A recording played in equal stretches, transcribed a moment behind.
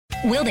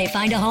Will they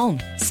find a home?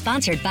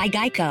 Sponsored by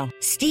Geico.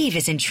 Steve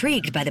is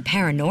intrigued by the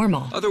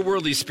paranormal.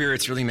 Otherworldly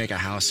spirits really make a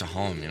house a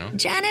home, you know?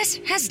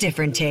 Janice has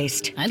different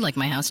taste. I'd like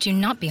my house to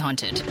not be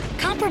haunted.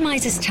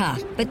 Compromise is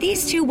tough, but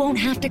these two won't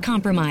have to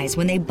compromise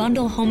when they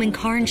bundle home and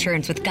car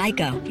insurance with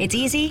Geico. It's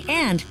easy,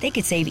 and they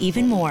could save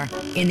even more.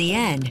 In the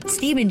end,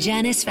 Steve and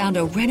Janice found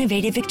a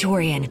renovated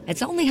Victorian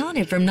that's only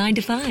haunted from 9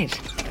 to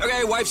 5.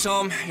 Okay, wife's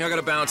home. I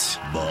gotta bounce.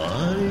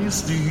 Bye,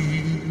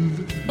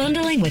 Steve.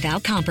 Bundling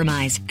without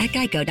compromise at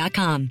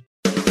Geico.com.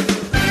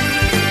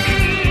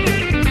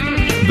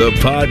 The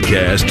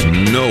podcast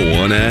no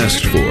one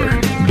asked for,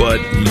 but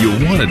you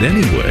want it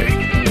anyway.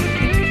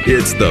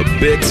 It's the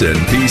Bits and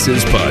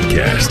Pieces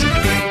Podcast.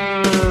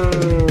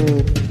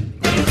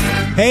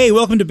 Hey,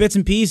 welcome to Bits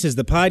and Pieces,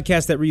 the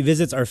podcast that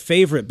revisits our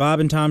favorite Bob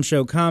and Tom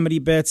Show comedy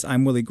bits.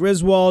 I'm Willie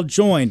Griswold,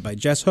 joined by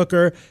Jess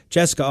Hooker,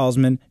 Jessica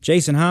Alsman,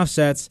 Jason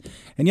Hofsetz,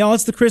 and y'all,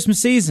 it's the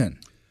Christmas season.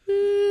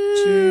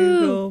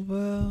 Jingle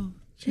bell.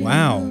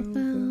 Wow.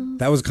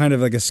 That was kind of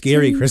like a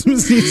scary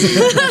Christmas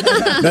season.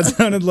 That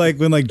sounded like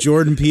when like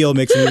Jordan Peele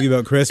makes a movie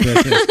about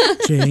Christmas.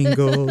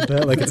 Jingle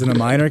bell, like it's in a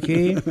minor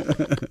key.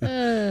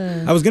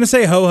 I was going to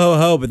say ho, ho,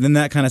 ho, but then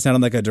that kind of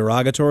sounded like a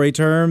derogatory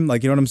term.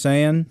 Like, you know what I'm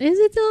saying? Is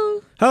it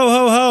though? Ho,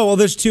 ho, ho. Well,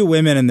 there's two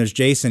women and there's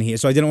Jason here,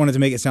 so I didn't want it to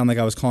make it sound like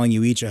I was calling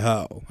you each a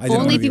ho.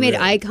 Only if you made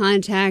eye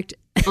contact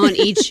on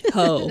each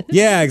ho.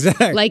 Yeah,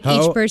 exactly. Like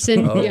ho, each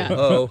person. Ho, yeah.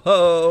 ho,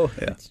 ho.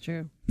 Yeah. That's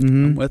true.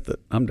 Mm-hmm. I'm with it.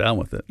 I'm down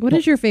with it. What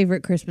is your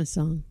favorite Christmas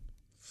song?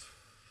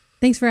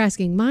 Thanks for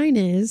asking. Mine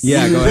is...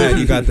 Yeah, go ahead.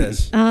 You got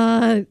this.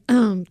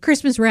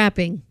 Christmas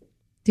Rapping.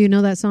 Do you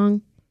know that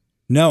song?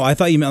 No, I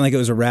thought you meant like it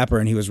was a rapper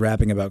and he was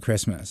rapping about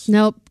Christmas.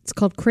 Nope. It's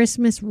called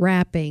Christmas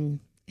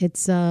Rapping.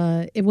 It's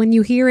when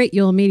you hear it,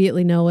 you'll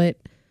immediately know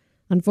it.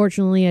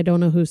 Unfortunately, I don't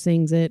know who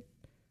sings it,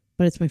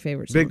 but it's my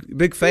favorite song.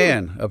 Big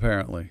fan,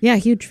 apparently. Yeah,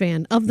 huge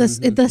fan of this.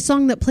 The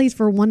song that plays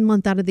for 1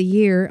 month out of the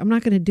year. I'm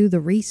not going to do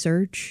the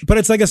research. But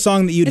it's like a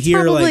song that you'd It's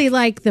hear probably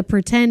like The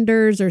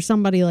Pretenders or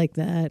somebody like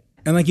that.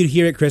 And like you'd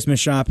hear at Christmas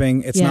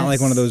shopping. It's not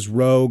like one of those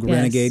rogue,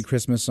 renegade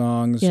Christmas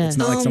songs. Yes. It's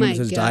not like Oh someone my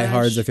that says gosh. Die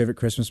Hard's their favorite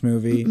Christmas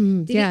movie.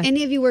 Did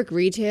any of you work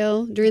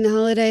retail during the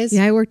holidays?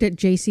 Yeah, I worked at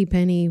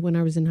JCPenney when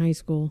I was in high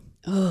school.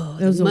 Oh,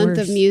 That was the the month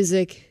worst. of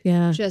music.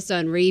 Yeah. Just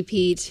on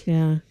repeat.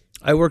 Yeah.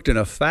 I worked in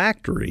a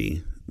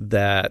factory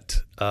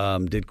that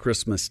did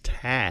Christmas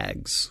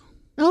tags.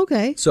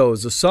 Okay. So it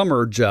was a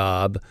summer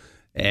job,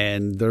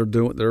 and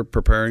they're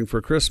preparing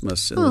for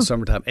Christmas in the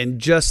summertime. And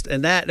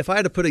that, if I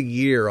had to put a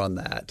year on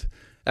that,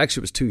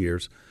 actually it was 2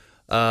 years.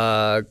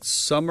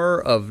 Summer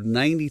of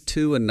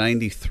 92 and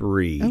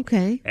 93.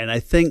 Okay. And I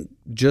think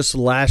just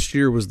last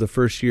year was the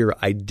first year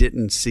I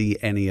didn't see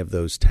any of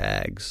those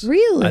tags.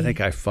 Really? I think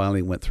I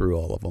finally went through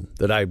all of them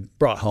that I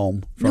brought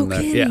home from No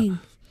that. kidding. Yeah.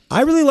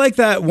 I really like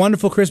that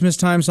Wonderful Christmas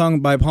Time song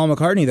by Paul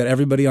McCartney that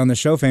everybody on the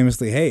show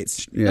famously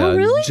hates. Yeah. Oh,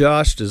 really?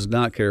 Josh does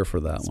not care for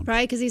that one.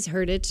 Probably because he's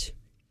heard it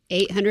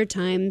 800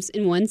 times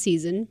in one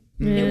season.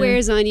 It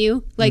wears on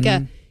you like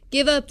a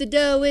give up the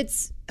dough.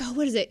 It's,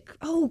 what is it?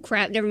 Oh,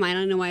 crap. Never mind.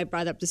 I don't know why I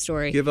brought up the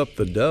story. Give up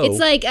the dough. It's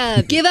like,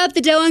 give up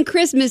the dough on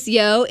Christmas,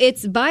 yo.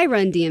 It's by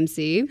Run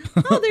DMC.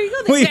 Oh, there you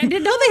go. Wait. I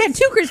didn't know they had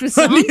two Christmas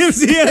songs.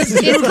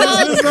 It's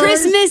called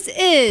Christmas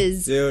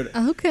Is. Dude.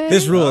 Okay.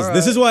 This rules.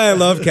 This is why I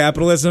love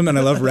capitalism and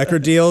I love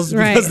record deals,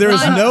 because Right. there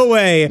is no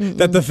way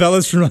that the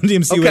fellas from Run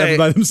DMC would Okay. ever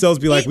by themselves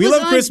be like, It we was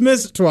love on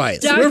Christmas twice.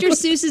 Dr.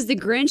 Seuss's The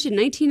Grinch in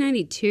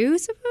 1992,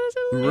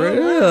 supposedly.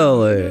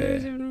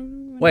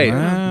 Really? Wait,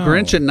 Wow.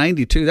 Grinch in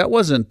 92. That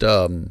wasn't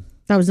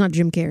That was not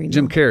Jim Carrey. No.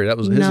 Jim Carrey. That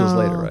was his was No,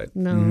 later, right?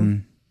 No.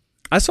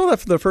 I saw that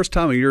for the first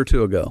time a year or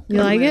two ago.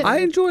 You like it? I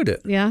enjoyed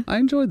it. Yeah. I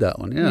enjoyed that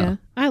one. Yeah.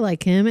 I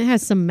like him. It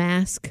has some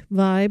Mask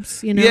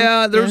vibes, you know?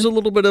 Yeah, there's a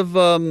little bit of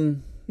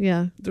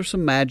Yeah. there's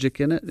some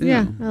magic in it.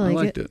 Yeah, I like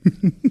liked it.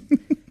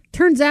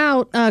 Turns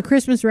out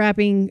Christmas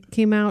Rapping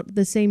came out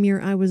the same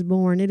year I was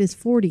born. It is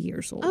 40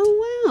 years old.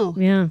 Oh, wow.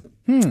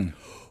 Yeah.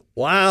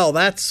 Wow,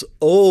 that's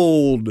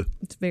old.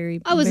 It's very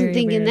I wasn't very,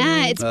 thinking very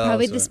that. old. It's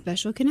probably the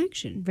special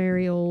connection.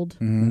 Very old.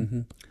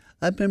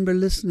 I remember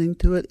listening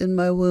to it in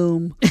my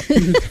womb.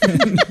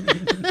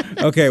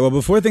 Okay, well,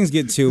 before things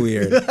get too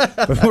weird,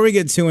 before we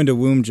get too into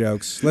womb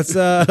jokes, let's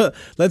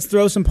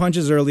throw some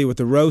punches early with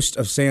the roast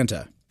of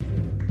Santa.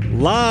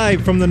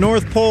 Live from the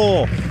North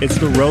Pole, it's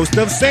the Roast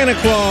of Santa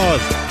Claus.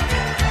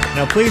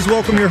 Now please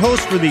welcome your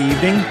host for the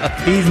evening.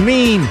 He's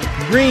mean,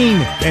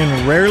 green,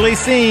 and rarely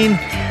seen.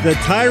 The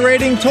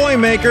tirading toy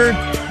maker,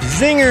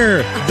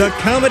 Zinger, the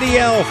comedy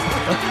elf.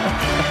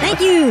 Thank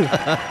you.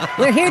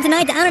 We're here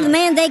tonight to honor the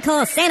man they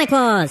call Santa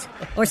Claus,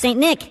 or St.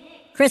 Nick,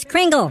 Kris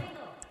Kringle,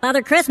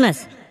 Father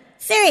Christmas.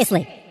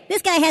 Seriously,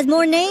 this guy has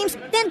more names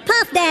than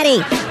Puff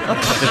Daddy.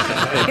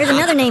 Here's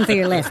another name for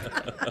your list.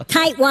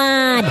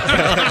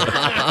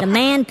 Tightwad. The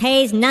man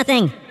pays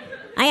nothing.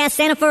 I asked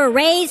Santa for a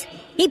raise.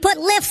 He put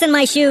lifts in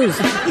my shoes.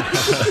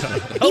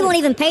 He won't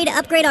even pay to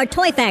upgrade our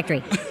toy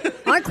factory.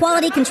 Our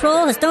quality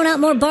control has thrown out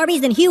more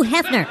Barbies than Hugh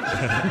Hefner.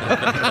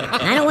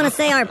 I don't want to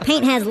say our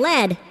paint has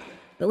lead,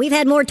 but we've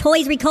had more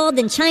toys recalled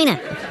than China.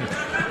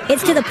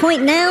 It's to the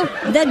point now,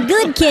 the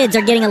good kids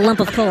are getting a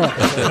lump of coal.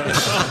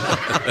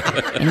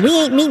 And we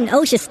ain't meeting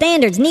OSHA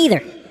standards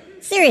neither.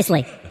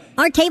 Seriously.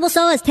 Our table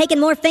saw has taken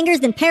more fingers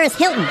than Paris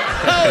Hilton.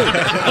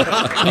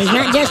 And he's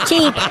not just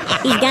cheap,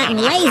 he's gotten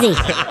lazy.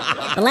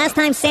 The last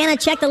time Santa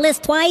checked the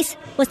list twice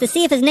was to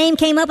see if his name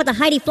came up at the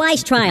Heidi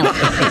Fleiss trial.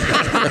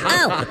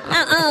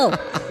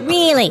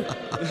 Really?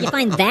 You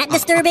find that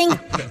disturbing?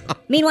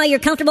 Meanwhile, you're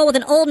comfortable with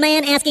an old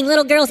man asking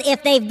little girls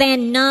if they've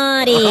been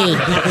naughty.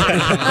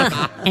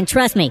 And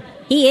trust me,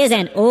 he is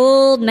an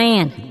old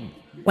man.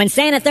 When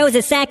Santa throws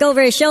his sack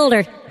over his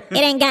shoulder, it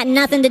ain't got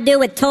nothing to do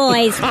with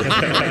toys.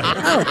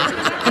 Oh,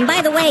 and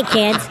by the way,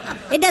 kids,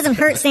 it doesn't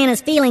hurt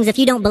Santa's feelings if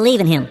you don't believe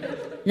in him.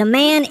 The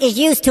man is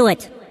used to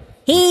it.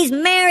 He's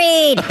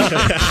married.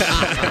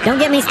 Don't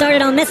get me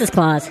started on Mrs.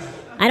 Claus.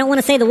 I don't want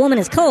to say the woman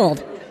is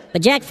cold,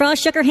 but Jack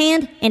Frost shook her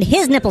hand and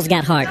his nipples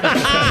got hard.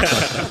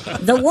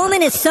 The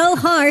woman is so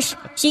harsh,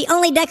 she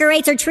only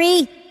decorates her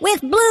tree with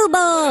blue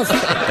balls.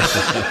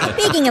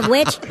 Speaking of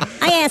which,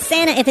 I asked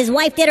Santa if his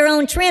wife did her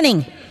own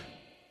trimming.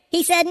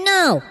 He said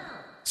no.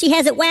 She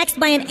has it waxed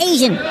by an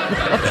Asian.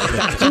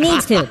 She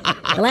needs to.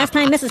 The last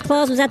time Mrs.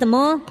 Claus was at the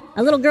mall,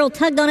 a little girl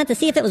tugged on it to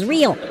see if it was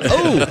real.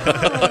 Oh!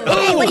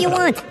 Hey, what do you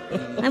want?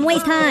 I'm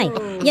waist high.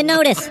 You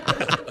notice.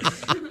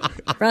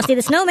 Frosty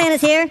the Snowman is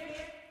here.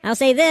 I'll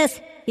say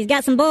this. He's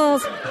got some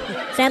balls.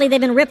 Sadly,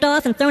 they've been ripped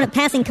off and thrown at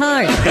passing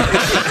cars.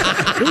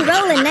 We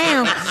rolling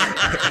now.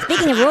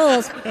 Speaking of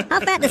rolls,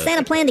 how fat does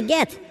Santa plan to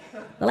get?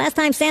 The last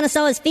time Santa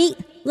saw his feet,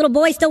 little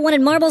boy still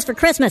wanted marbles for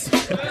Christmas.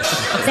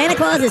 Santa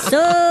Claus is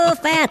so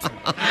fat.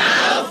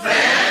 How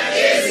fat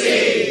is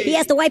he? He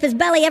has to wipe his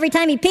belly every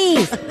time he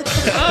pees.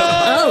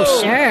 Oh,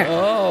 sure.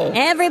 Oh.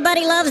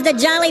 Everybody loves the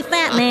jolly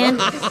fat man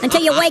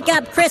until you wake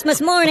up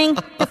Christmas morning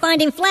to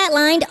find him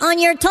flatlined on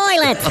your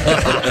toilet.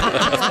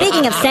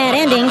 Speaking of sad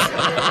endings,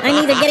 I'm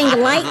either getting the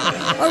light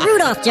or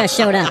Rudolph just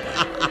showed up.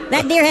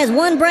 That deer has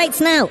one bright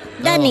snout,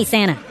 doesn't he,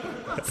 Santa?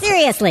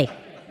 Seriously.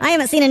 I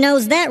haven't seen a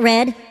nose that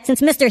red since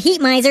Mr. Heat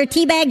Miser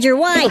teabagged your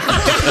wife.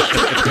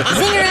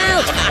 Zinger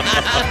out!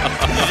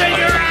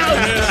 Zinger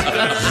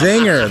out!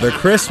 Zinger, the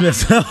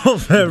Christmas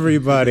elf,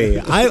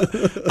 everybody.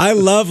 I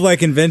love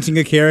like inventing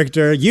a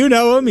character. You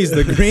know him. He's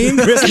the green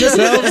Christmas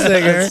elf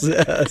Zinger.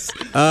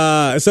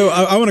 Yes. So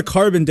I want to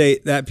carbon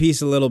date that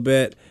piece a little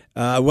bit.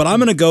 What I'm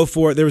going to go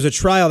for, there was a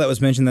trial that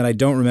was mentioned that I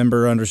don't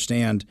remember or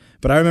understand,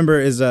 but I remember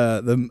is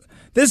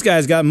this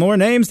guy's got more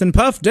names than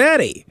Puff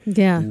Daddy.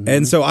 Yeah.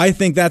 And so I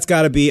think that's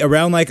got to be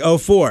around like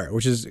 04,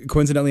 which is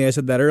coincidentally, I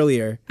said that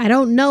earlier. I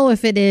don't know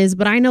if it is,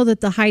 but I know that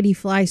the Heidi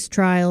Fleiss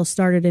trial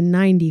started in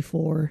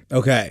 94.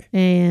 Okay.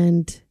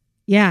 And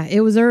yeah,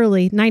 it was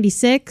early.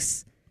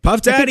 96.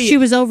 Puff Daddy. I think she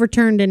was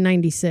overturned in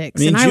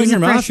 96. I mean, and Junior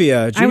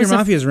Mafia. Junior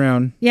Mafia's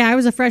around. Yeah, I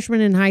was a freshman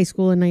in high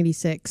school in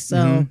 96.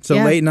 So, So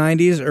yeah. late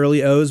 90s,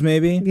 early O's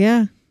maybe.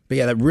 Yeah. But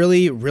yeah, that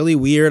really, really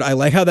weird. I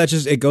like how that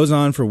it goes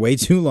on for way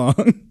too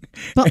long.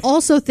 But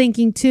also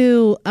thinking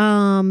too,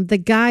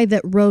 the guy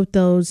that wrote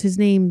those, his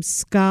name's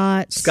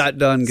Scott. Scott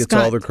Dunn gets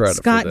all the credit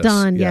Scott for this.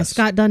 Dunn, yeah. Yes.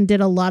 Scott Dunn did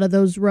a lot of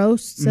those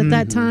roasts at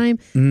that time.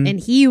 Mm-hmm. And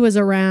he was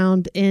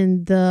around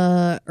in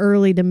the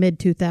early to mid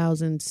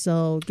 2000s.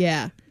 So,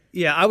 yeah.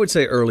 Yeah, I would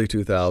say early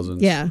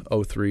 2000s. Yeah.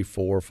 03,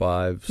 04,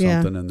 5,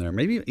 Yeah. something in there.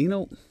 Maybe,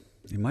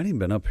 it might even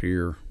been up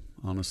here,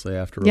 honestly,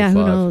 after 05. Yeah,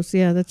 who knows?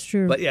 Yeah, that's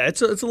true. But yeah,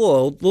 it's a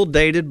little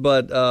dated,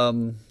 but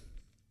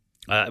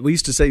we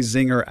used to say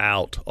 "zinger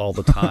out" all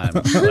the time.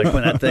 Like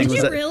when that thing Did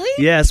was. you really?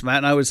 Yes, Matt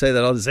and I would say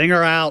that all the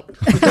 "zinger out."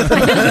 I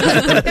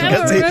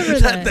don't remember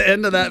that. At the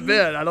end of that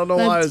bit, I don't know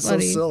why it's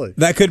funny. so silly.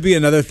 That could be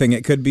another thing.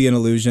 It could be an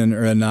allusion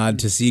or a nod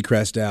to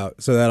Seacrest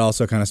Out. So that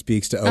also kind of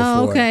speaks to 04.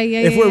 Oh, okay. Yeah,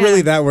 if yeah, we're yeah.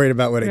 really that worried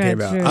about when it Right,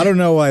 came out. sure. I don't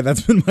know why.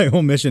 That's been my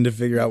whole mission to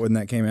figure out when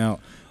that came out.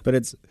 But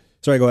it's...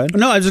 Sorry, go ahead.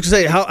 No, I was just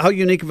going to say how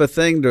unique of a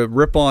thing to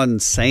rip on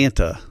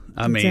Santa.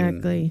 I mean,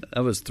 Exactly.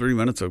 that was 3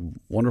 minutes of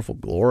wonderful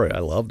glory. I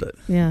loved it.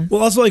 Yeah.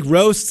 Well, also like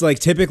roasts, like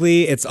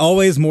typically it's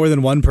always more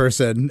than one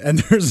person,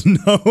 and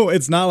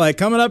it's not like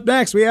coming up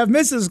next we have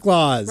Mrs.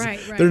 Claus. Right.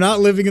 They're not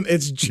living in.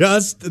 It's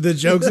just the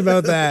jokes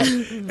about that,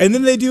 and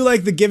then they do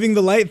like the giving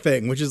the light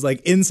thing, which is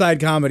like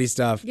inside comedy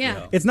stuff.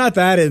 Yeah. It's not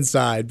that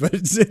inside, but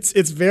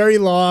it's very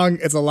long.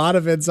 It's a lot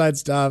of inside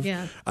stuff.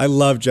 Yeah. I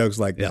love jokes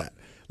like that.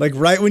 Like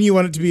right when you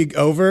want it to be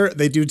over,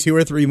 they do 2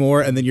 or 3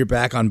 more, and then you're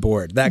back on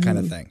board. That kind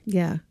of thing.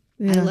 Yeah.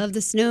 I love the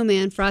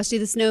snowman, Frosty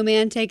the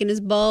Snowman taking his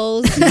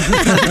balls, throwing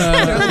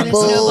a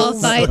snowball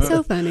fight.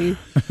 So funny.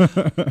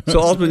 So,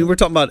 Alsman, we're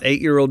talking about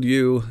 8-year-old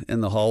you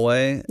in the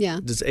hallway. Yeah.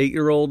 Does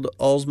 8-year-old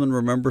Alsman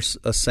remember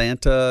a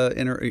Santa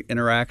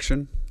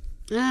interaction?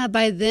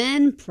 By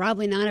then,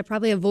 probably not. I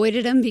probably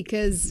avoided him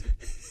because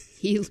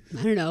he,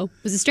 I don't know,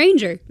 was a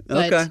stranger.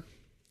 But, Okay.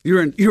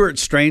 You were at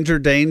stranger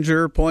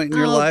danger point in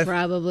your life?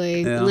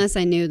 Probably, Yeah. unless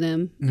I knew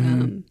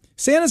them.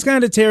 Santa's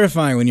kind of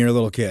terrifying when you're a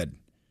little kid.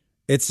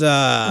 It's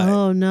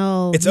oh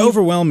no, it's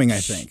overwhelming, I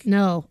think.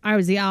 No, I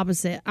was the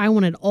opposite. I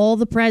wanted all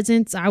the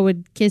presents. I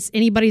would kiss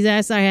anybody's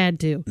ass I had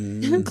to,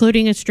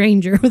 including a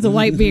stranger with a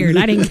white beard.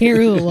 I didn't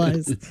care who it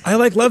was. I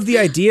love the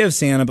idea of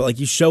Santa, but like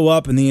you show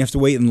up and then you have to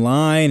wait in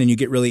line and you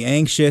get really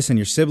anxious and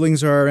your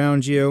siblings are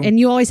around you. And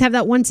you always have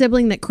that one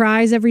sibling that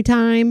cries every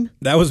time.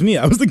 That was me.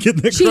 I was the kid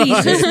that cried.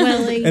 Jesus,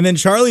 Willie. And then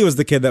Charlie was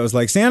the kid that was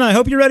like, Santa, I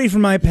hope you're ready for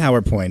my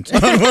PowerPoint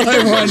on what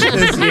I want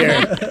this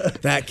year.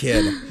 That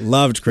kid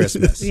loved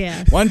Christmas.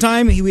 Yeah. One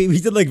time we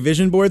did like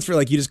vision boards for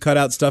like you just cut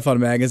out stuff on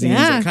magazines.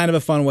 Yeah. Like, kind of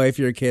a fun way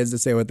for your kids to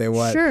say what they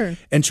want. Sure.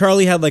 And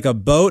Charlie had like a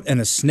boat and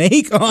a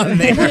snake on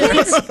there.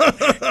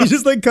 He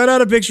just like cut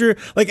out a picture.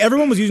 Like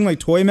everyone was using like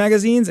toy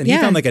magazines and he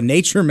found like a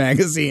nature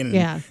magazine.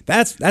 And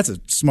that's a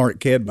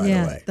smart kid, by the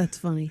way. That's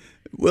funny.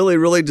 Willie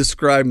really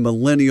described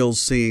millennials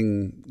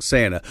seeing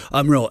Santa.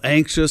 I'm real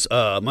anxious.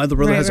 My other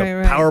brother has a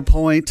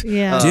PowerPoint.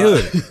 Yeah.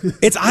 Dude,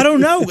 it's, I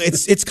don't know.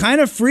 It's kind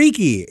of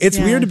freaky. It's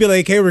weird to be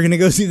like, hey, we're going to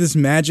go see this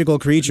magical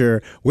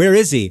creature. Where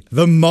is he?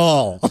 The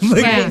mall.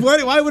 Like,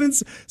 why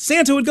wouldn't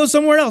Santa would go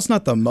somewhere else,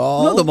 not the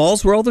mall? No, the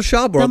mall's where all the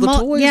shop, where all the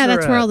toys Yeah, are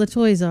that's at. where all the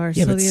toys are.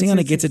 Yeah, so but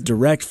Santa gets it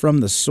direct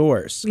from the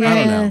source. I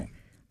don't know.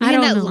 I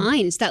don't know.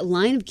 Line. It's that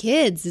line of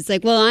kids. It's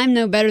like, well, I'm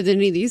no better than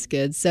any of these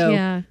kids,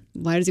 so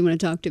why does he want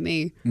to talk to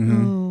me?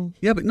 Oh.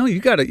 Yeah, but no, you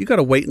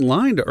gotta wait in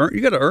line to earn. You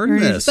gotta earn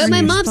this. But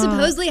my mom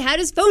supposedly had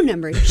his phone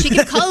number. She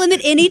could call him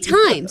at any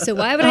time. So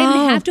why would I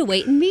even have to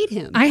wait and meet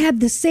him? I had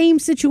the same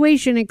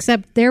situation,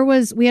 except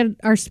we had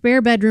our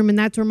spare bedroom, and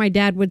that's where my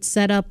dad would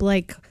set up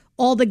like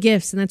all the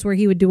gifts, and that's where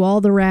he would do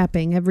all the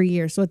wrapping every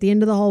year. So at the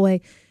end of the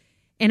hallway.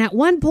 And at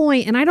one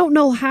point, and I don't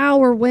know how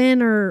or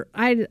when, or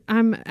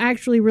I'm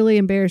actually really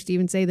embarrassed to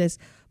even say this,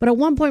 but at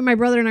one point, my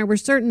brother and I were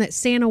certain that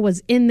Santa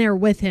was in there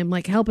with him,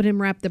 like helping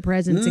him wrap the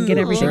presents and get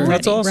everything ready,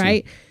 That's awesome.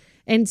 right?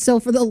 And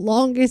so for the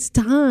longest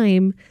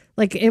time,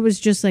 like it was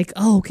just like,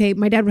 oh, okay.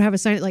 My dad would have a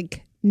sign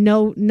like,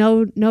 no,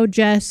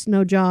 Jess,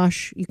 no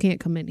Josh, you can't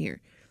come in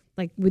here.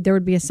 Like there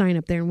would be a sign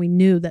up there, and we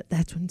knew that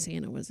that's when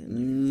Santa was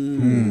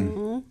in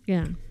there.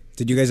 Yeah.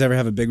 Did you guys ever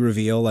have a big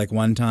reveal? Like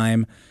one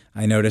time,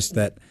 I noticed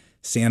that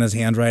Santa's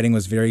handwriting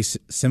was very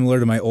similar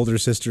to my older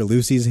sister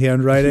Lucy's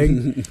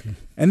handwriting.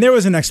 And there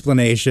was an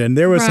explanation.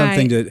 There was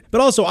something to...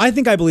 But also, I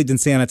think I believed in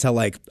Santa till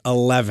like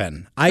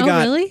 11.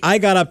 Really? I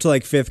got up to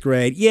like 5th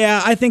grade.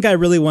 Yeah, I think I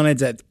really wanted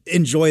to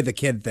enjoy the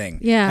kid thing.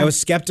 Yeah. I was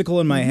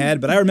skeptical in my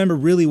head, but I remember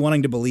really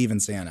wanting to believe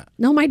in Santa.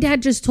 No, my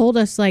dad just told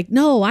us like,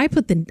 no, I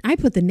put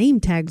the name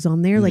tags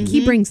on there. Like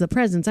he brings the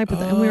presents. I put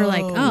that. And we were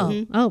like, well,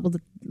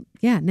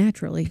 yeah,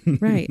 naturally.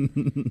 Right.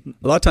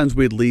 A lot of times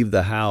we'd leave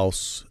the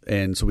house,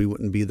 and so we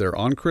wouldn't be there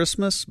on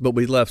Christmas, but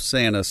we left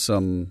Santa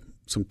some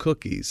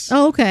cookies.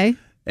 Oh, okay.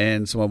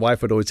 And so my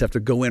wife would always have to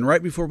go in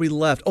right before we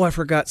left. Oh, I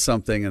forgot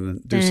something,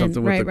 and do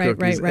something with the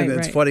cookies. And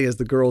it's funny, as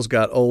the girls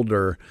got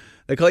older,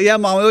 they call, yeah,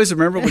 Mom, I always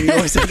remember when you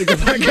always had to go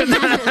back in the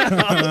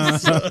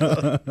house.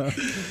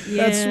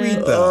 That's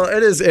sweet, though.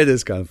 It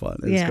is kind of fun.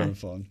 It's kind of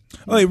fun.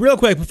 Okay, real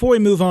quick, before we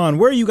move on,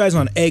 where are you guys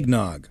on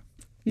eggnog?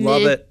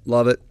 Love it.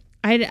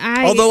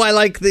 Although I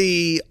like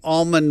the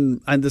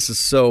almond, and this is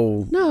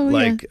so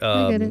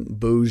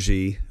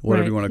bougie,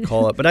 whatever you want to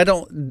call it, but I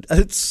don't.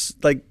 It's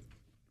like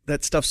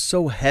that stuff's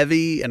so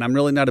heavy, and I'm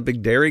really not a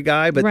big dairy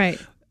guy. But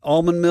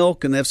almond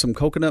milk, and they have some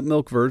coconut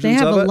milk versions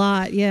of it. They have a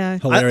lot, yeah.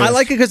 I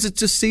like it because it's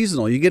just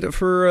seasonal. You get it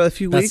for a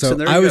few weeks, and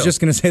there you go. I was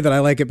just going to say that I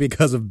like it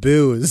because of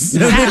booze.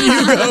 You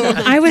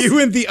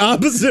went the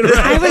opposite route.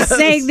 I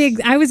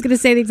was going to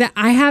say the exact.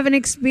 I haven't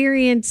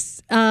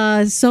experienced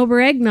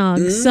sober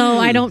eggnog, so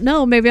I don't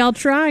know. Maybe I'll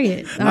try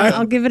it.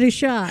 I'll give it a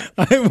shot.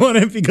 I want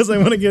it because I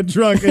want to get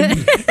drunk,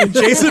 and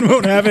Jason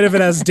won't have it if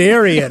it has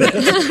dairy in it.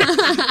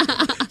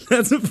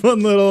 That's a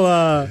fun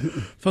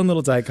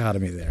little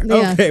dichotomy there.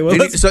 Yeah. Okay,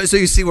 well, so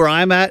you see where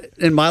I'm at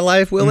in my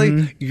life,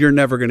 Willie. You're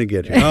never going to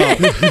get here.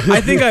 I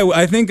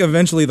think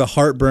eventually the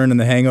heartburn and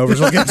the hangovers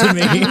will get to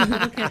me.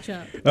 It'll catch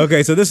up.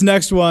 Okay, so this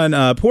next one,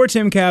 poor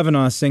Tim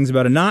Cavanaugh sings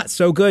about a not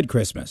so good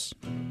Christmas.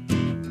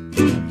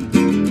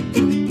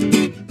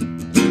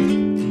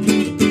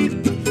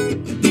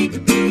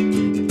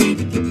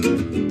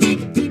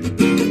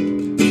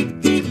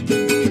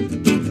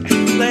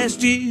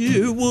 Last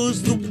year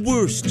was the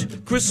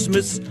worst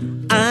Christmas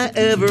I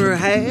ever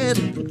had.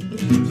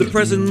 The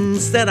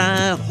presents that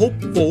I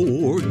hoped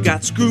for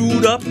got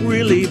screwed up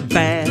really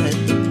bad.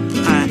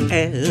 I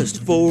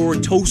asked for a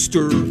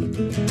toaster,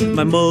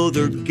 my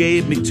mother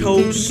gave me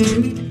toast.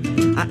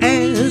 I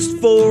asked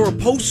for a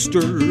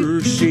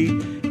poster, she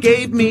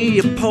gave me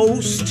a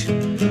post.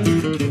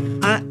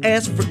 I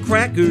asked for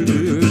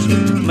crackers,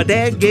 my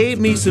dad gave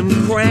me some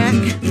crack.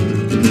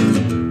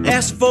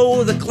 Asked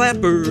for the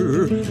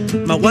clapper,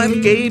 my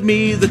wife gave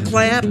me the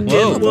clap.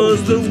 Whoa. It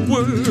was the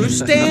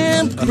worst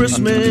damn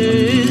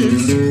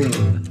Christmas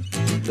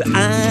that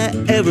I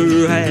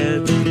ever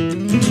had.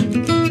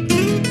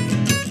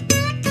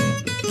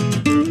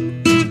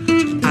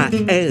 I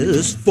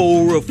asked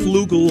for a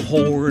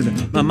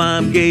flugelhorn, my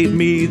mom gave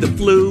me the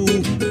flu.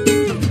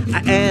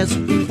 I asked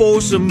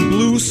for some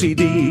blue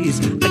CDs,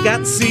 I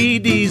got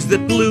CDs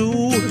that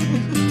blew.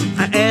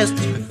 I asked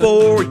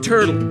for a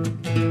turtle.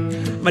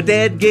 My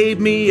dad gave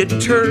me a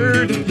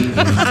turd.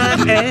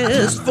 I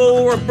asked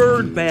for a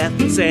bird bath.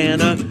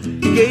 Santa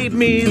gave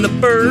me the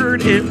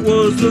bird. It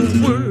was the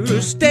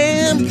worst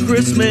damn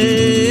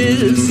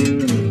Christmas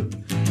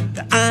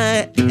that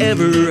I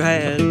ever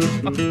had.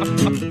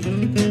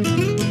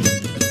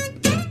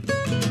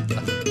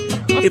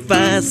 If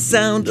I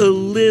sound a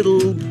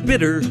little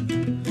bitter,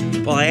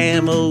 well, I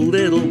am a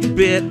little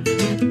bit.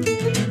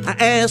 I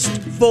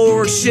asked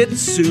for Shih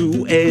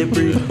Tzu,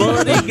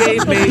 everybody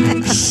gave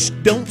me, shh,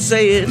 don't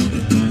say it.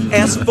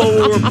 Asked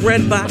for a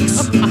bread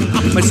box,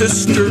 my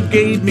sister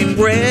gave me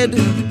bread.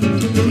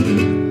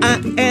 I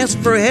asked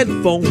for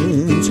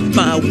headphones,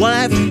 my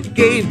wife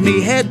gave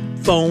me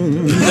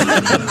headphones.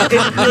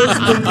 It was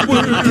the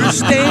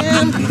worst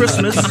damn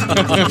Christmas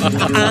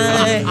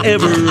I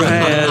ever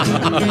had.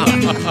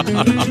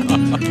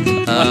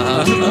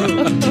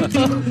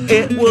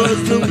 It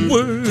was the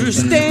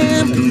worst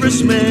damn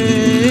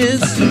Christmas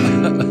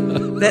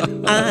that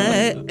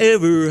I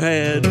ever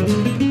had.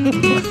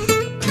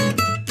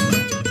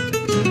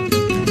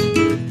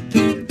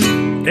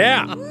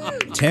 Yeah.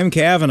 Tim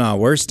Cavanaugh,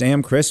 Worst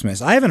Damn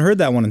Christmas. I haven't heard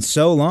that one in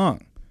so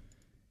long.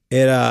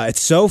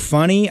 It's so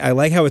funny. I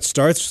like how it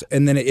starts,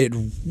 and then it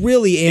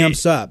really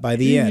amps up by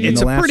the end.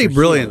 It's a pretty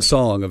brilliant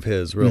song of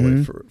his,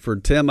 really. For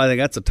Tim, I think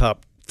that's a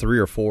top 3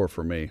 or 4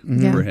 for me.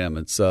 For him,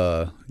 it's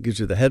gives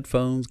you the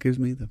headphones, gives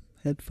me the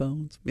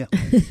headphones. Yeah.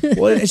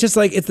 Well, it's just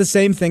like it's the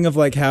same thing of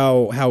like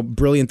how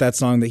brilliant that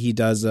song that he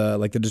does,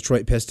 like the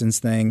Detroit Pistons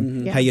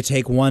thing. How you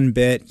take one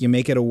bit, you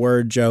make it a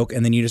word joke,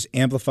 and then you just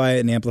amplify it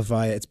and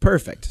amplify it. It's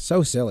perfect.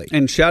 So silly.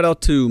 And shout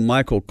out to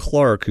Michael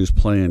Clark, who's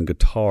playing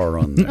guitar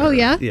on there. Oh,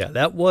 yeah? Yeah,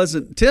 that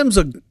wasn't... Tim's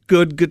a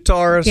good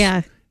guitarist.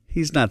 Yeah.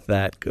 He's not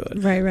that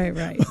good. Right.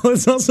 Well,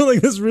 it's also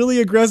like this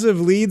really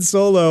aggressive lead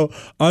solo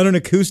on an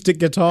acoustic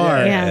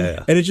guitar.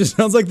 Yeah. And it just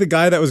sounds like the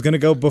guy that was going to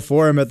go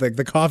before him at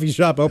the coffee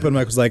shop open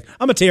mic was like,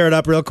 I'm going to tear it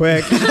up real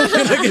quick.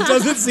 Like, it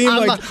doesn't seem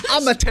I'm going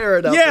to tear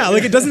it up. Yeah,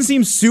 like it doesn't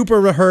seem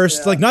super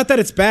rehearsed. Like, not that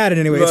it's bad in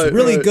any way. Right, it's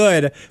really right.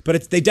 good,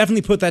 but they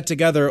definitely put that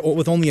together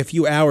with only a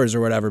few hours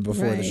or whatever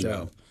before the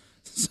show.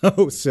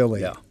 So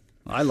silly. Yeah.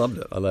 I loved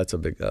it. That's a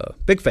big fan.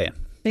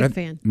 Big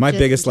fan. My Just-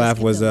 biggest just laugh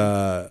keep was,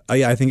 going.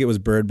 I think it was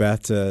Bird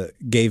Bath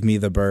gave me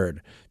the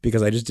bird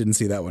because I just didn't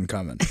see that one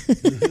coming.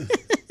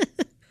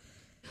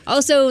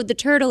 Also, the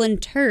turtle and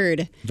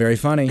turd. Very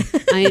funny.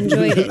 I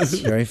enjoyed it.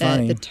 Very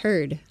funny. The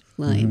turd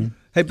line.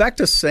 Hey, back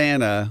to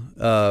Santa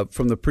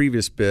from the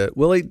previous bit.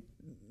 Willie,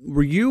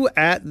 were you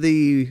at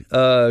the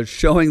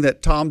showing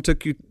that Tom took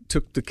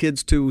the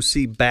kids to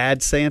see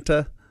Bad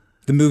Santa?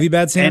 The movie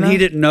Bad Santa? And he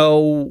didn't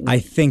know I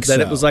think that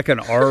so. it was like an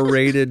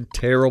R-rated,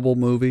 terrible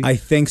movie? I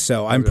think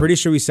so. I'm pretty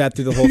sure we sat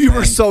through the whole thing. You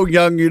were so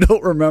young, you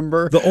don't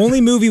remember? The only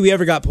movie we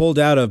ever got pulled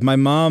out of, my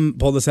mom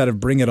pulled us out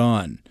of Bring It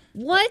On.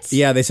 What?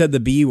 Yeah, they said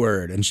the B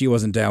word, and she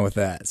wasn't down with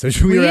that. So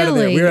we were out of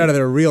there. We were out of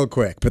there real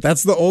quick. But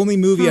that's the only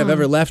movie I've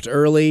ever left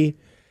early.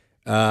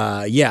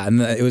 And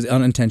it was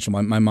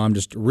unintentional. My mom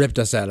just ripped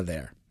us out of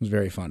there. It was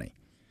very funny.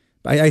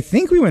 I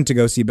think we went to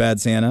go see Bad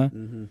Santa.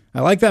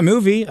 I like that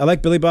movie. I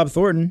like Billy Bob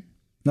Thornton.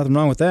 Nothing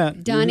wrong with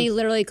that. Donnie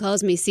literally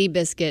calls me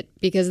Seabiscuit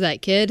because of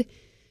that kid.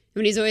 I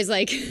mean, he's always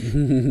like, do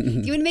you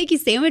want to make you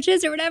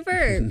sandwiches or whatever?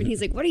 And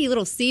he's like, what are you,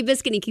 little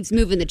Seabiscuit? And he keeps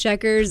moving the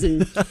checkers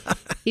and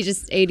he's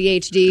just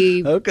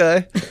ADHD.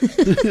 Okay.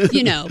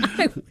 You know,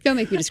 don't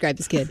make me describe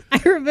this kid. I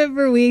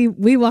remember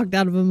we walked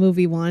out of a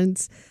movie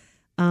once.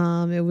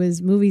 It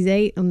was Movies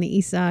 8 on the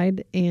east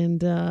side.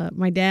 And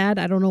my dad,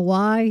 I don't know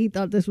why, he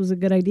thought this was a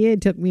good idea. He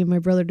took me and my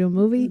brother to a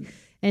movie.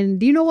 And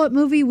do you know what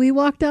movie we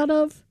walked out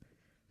of?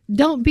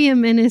 Don't be a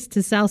menace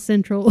to South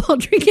Central while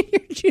drinking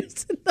your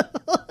juice in the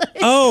hood.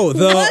 Oh,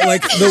 the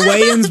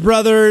Wayans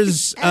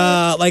brothers,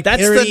 like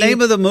that's parody. the name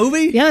of the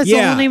movie? Yeah, that's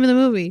the whole name of the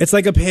movie. It's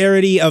like a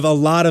parody of a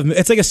lot of.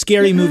 It's like a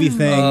scary movie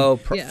thing.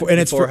 Oh, and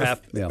it's for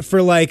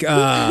like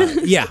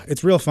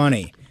it's real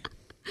funny.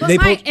 But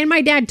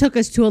my dad took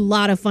us to a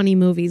lot of funny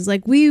movies.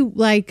 Like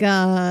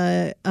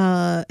Adventures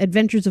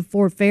of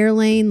Ford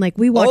Fairlane. Like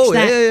we watched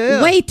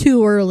that way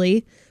too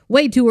early.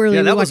 Way too early.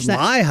 Yeah, we that watched was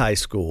my high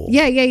school.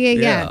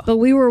 Yeah. But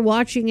we were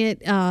watching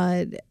it.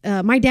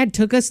 My dad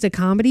took us to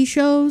comedy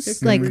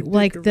shows, like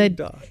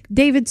the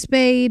David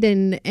Spade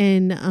and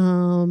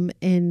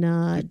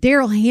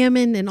Daryl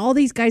Hammond and all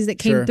these guys that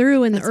came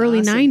through in the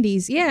early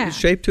 '90s. Yeah, It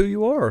shaped who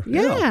you are.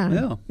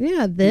 Yeah.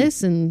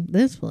 This and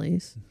this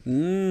place.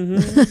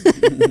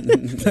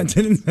 That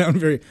didn't sound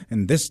very.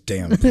 In this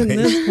damn place. In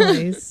this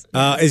place.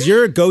 Is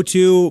your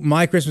go-to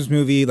My Christmas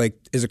movie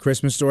is A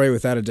Christmas Story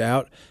without a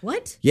doubt?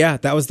 What? Yeah,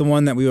 that was the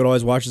one that we would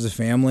always watch as a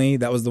family.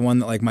 That was the one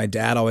that like my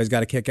dad always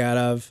got a kick out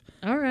of.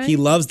 All right. He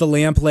loves the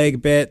lamp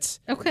leg bit.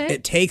 Okay.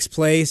 It takes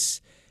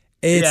place.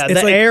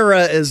 The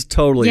era is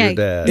totally your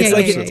dad.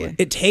 It's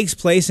it takes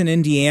place in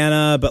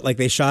Indiana, but like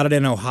they shot it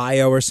in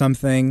Ohio or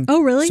something.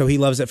 Oh, really? So he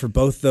loves it for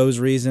both those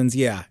reasons.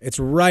 Yeah, it's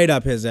right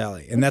up his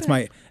alley. And that's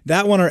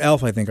that one or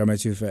Elf, I think, are my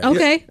two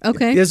favorites.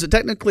 Okay. Is it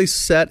technically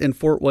set in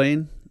Fort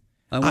Wayne?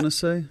 I want to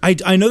say.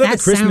 I know that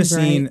the Christmas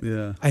sounds right. scene.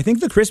 Yeah. I think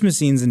the Christmas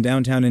scene's in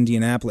downtown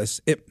Indianapolis.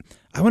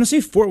 I want to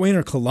say Fort Wayne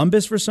or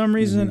Columbus for some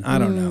reason. I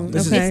don't know.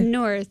 It's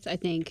north, I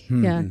think.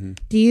 Yeah.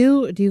 Do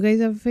you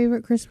guys have a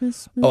favorite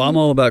Christmas movie? Oh, I'm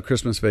all about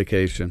Christmas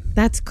Vacation.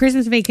 That's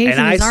Christmas Vacation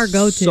And is I our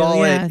go-to.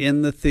 saw yeah. it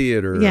in the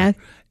theater. Yeah.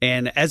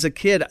 And as a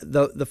kid,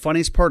 the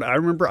funniest part, I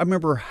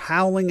remember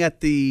howling at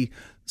the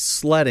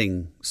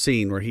sledding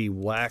scene where he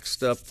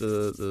waxed up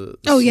the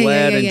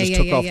sled and just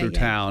took off through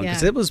town.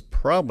 Because it was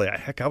probably,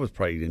 I was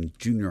probably in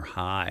junior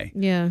high.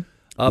 Yeah.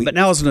 But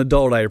now as an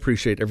adult, I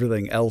appreciate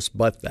everything else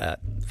but that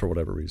for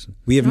whatever reason.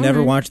 We have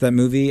never watched that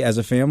movie as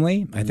a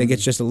family. I think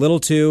it's just a little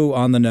too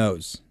on the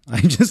nose.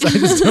 I just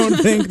don't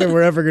think that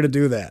we're ever going to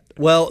do that.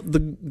 Well,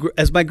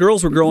 as my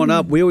girls were growing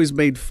up, we always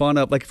made fun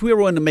of, like if we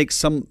ever wanted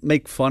to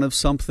make fun of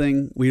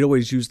something, we'd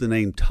always use the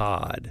name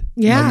Todd.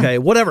 Yeah. Okay,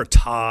 whatever,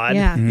 Todd.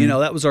 Yeah. You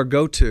know, that was our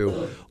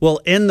go-to. Well,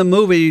 in the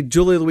movie,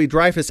 Julia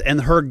Louis-Dreyfus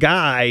and her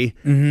guy,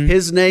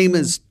 his name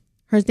is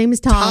Her name is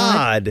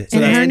Todd. So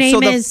and her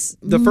name so is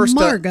the first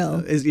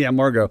Margot.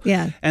 Margot.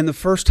 Yeah. And the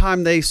first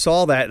time they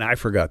saw that, and I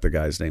forgot the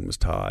guy's name was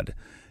Todd.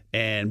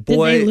 And Did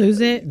boy, they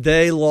lose it?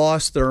 They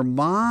lost their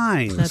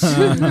minds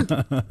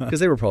because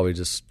they were probably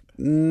just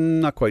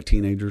not quite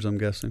teenagers, I'm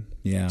guessing.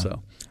 Yeah.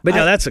 So, but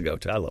no, that's a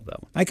go-to. I love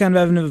that one. I kind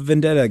of have a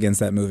vendetta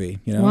against that movie.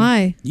 You know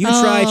Why? You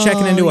try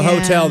checking into a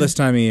hotel this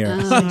time of year.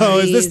 Oh,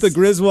 Is this the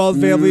Griswold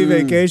family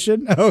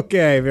vacation?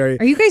 Okay, very.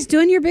 Are you guys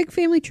doing your big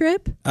family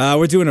trip?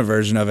 We're doing a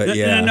version of it.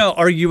 Yeah. No.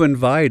 Are you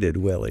invited,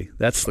 Willie?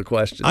 That's the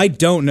question. I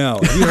don't know.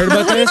 Have you heard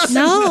about this?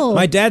 No.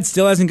 My dad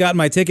still hasn't gotten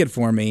my ticket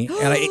for me,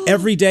 and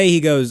every day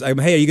he goes, "Hey,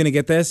 are you going to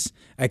get this?"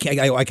 I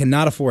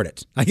cannot afford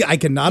it. I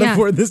cannot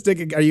afford this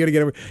ticket. Are you going to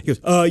get it? He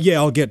goes, yeah,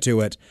 I'll get to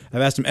it. I've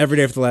asked him every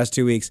day for the last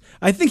 2 weeks.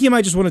 I think he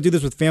might just want to do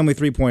this with Family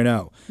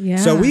 3.0. Yeah.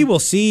 So we will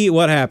see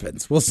what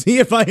happens. We'll see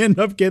if I end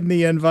up getting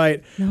the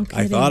invite. No I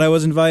kidding. thought I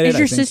was invited. Is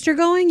your sister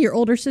going? Your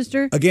older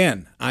sister?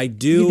 Again, I You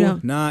do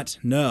don't. not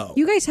know.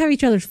 You guys have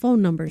each other's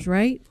phone numbers,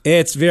 right?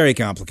 It's very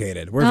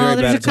complicated. We're very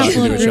there's bad a at talking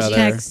couple to of each group other.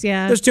 texts,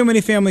 yeah. There's too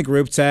many family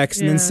group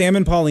texts, and then Yeah. Sam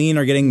and Pauline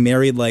are getting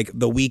married like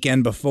the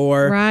weekend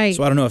before. Right.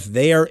 So I don't know if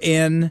they are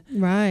in.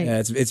 Right.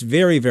 It's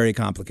very, very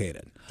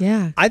complicated.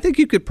 Yeah. I think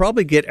you could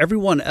probably get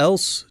everyone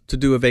else to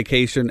do a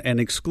vacation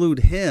and exclude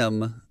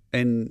him,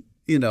 and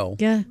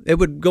Yeah. it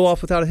would go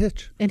off without a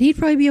hitch. And he'd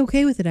probably be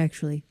okay with it,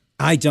 actually.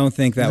 I don't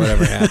think that would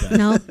ever happen.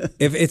 No.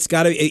 If it's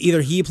got to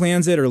either he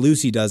plans it or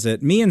Lucy does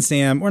it. Me and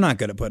Sam, we're not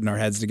good at putting our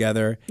heads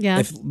together. Yeah.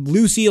 If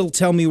Lucy will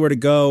tell me where to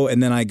go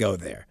and then I go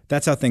there.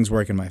 That's how things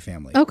work in my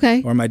family.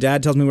 Okay. Or my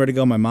dad tells me where to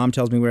go, my mom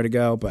tells me where to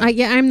go. But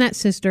I'm that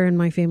sister in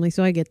my family,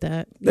 so I get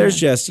that. there's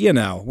just,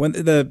 when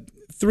the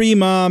 3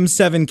 moms,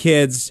 7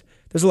 kids,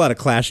 there's a lot of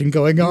clashing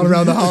going on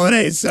around the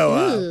holidays.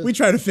 So we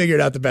try to figure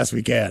it out the best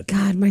we can.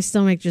 God, my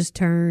stomach just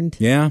turned.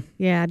 Yeah.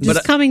 Yeah,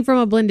 just coming from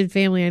a blended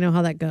family, I know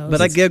how that goes.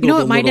 But I giggled You know a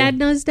what my little. dad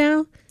does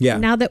now? Yeah.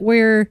 Now that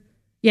we're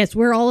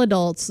all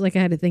adults. Like, I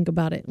had to think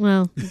about it.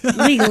 Well,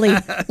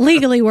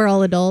 legally we're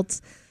all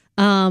adults.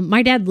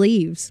 My dad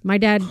leaves. My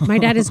dad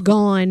is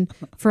gone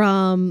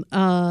from.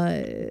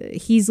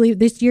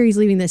 This year he's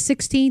leaving the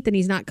 16th, and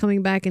he's not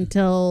coming back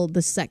until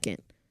the 2nd.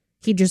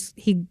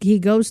 He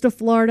goes to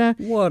Florida.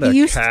 What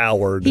a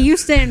coward. He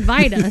used to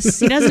invite us.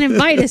 He doesn't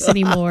invite us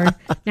anymore.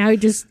 Now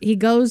he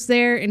goes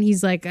there and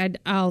he's like,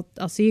 I'll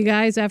see you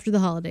guys after the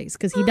holidays,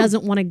 because he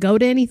doesn't want to go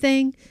to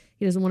anything.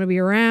 He doesn't want to be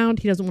around.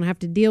 He doesn't want to have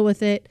to deal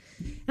with it.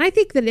 And I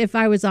think that if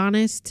I was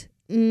honest,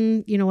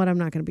 you know what? I'm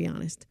not going to be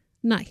honest.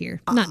 Not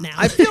here. Not now.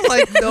 I feel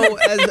like though,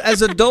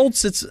 as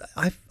adults,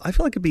 I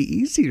feel like it'd be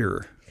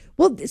easier.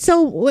 Well,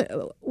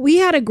 so we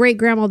had a great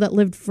grandma that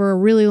lived for a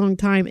really long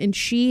time, and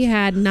she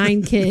had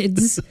 9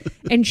 kids,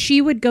 and she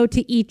would go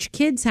to each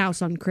kid's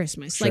house on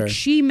Christmas. Sure. Like,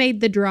 she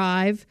made the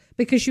drive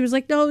because she was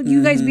like, "No,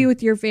 you guys be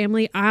with your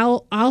family.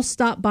 I'll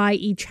stop by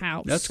each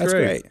house." That's That's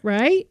great. great.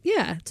 Right?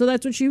 Yeah. So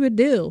that's what she would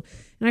do,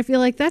 and I feel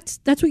like that's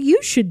what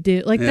you should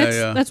do. Like,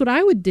 that's what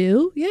I would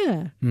do.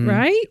 Yeah.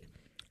 Right.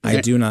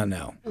 I do not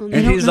know. And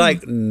he's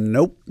like,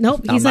 nope.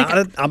 He's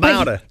I'm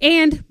out of.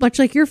 And much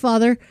like your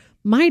father,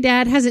 my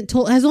dad has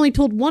only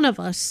told one of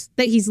us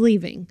that he's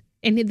leaving,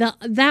 and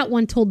that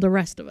one told the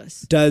rest of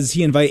us. Does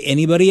he invite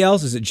anybody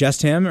else? Is it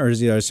just him, or is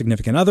he a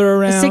significant other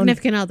around? A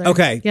significant other.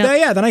 Okay. Yep.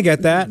 Yeah, then I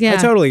get that. Yeah. I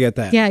totally get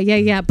that.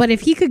 Yeah. But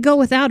if he could go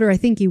without her, I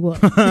think he would.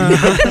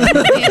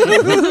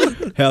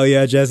 Hell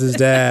yeah, Jess's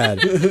dad.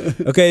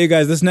 Okay, you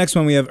guys, this next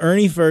one we have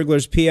Ernie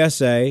Fergler's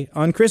PSA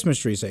on Christmas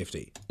tree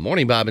safety.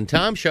 Morning, Bob and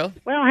Tom show.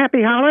 Well,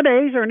 happy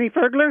holidays. Ernie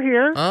Fergler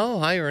here. Oh,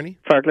 hi, Ernie.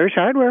 Fergler's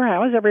Hardware.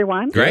 How is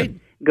everyone? Great.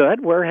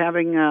 Good. We're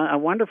having a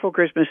wonderful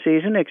Christmas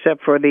season,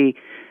 except for the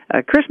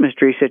Christmas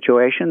tree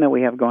situation that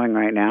we have going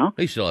right now.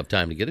 You still have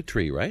time to get a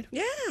tree, right?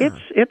 Yeah. It's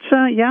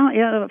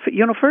yeah.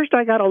 First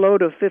I got a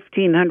load of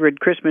 1,500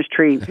 Christmas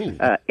tree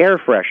air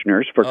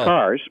fresheners for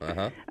cars,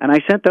 and I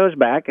sent those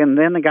back, and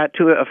then I got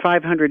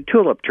 500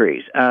 tulip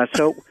trees.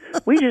 So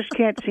we just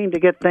can't seem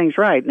to get things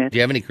right. Do you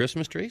have any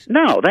Christmas trees?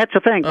 No, that's the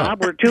thing,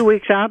 Bob. We're 2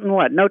 weeks out, and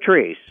what? No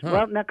trees.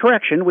 Well, now,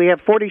 correction. We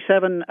have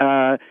 47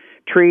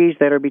 trees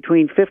that are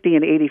between 50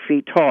 and 80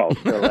 feet tall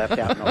still left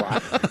out in the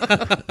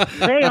lot.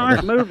 They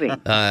aren't moving.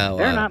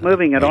 They're not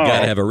moving at all. You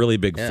got to have a really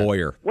big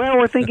foyer. Well,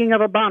 we're thinking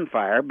of a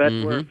bonfire, but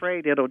we're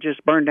afraid it'll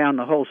just burn down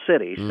the whole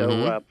city.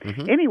 So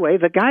anyway,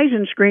 the guys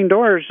in Screen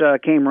Doors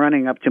came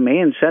running up to me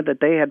and said that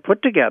they had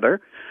put together,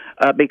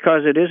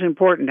 because it is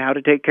important how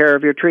to take care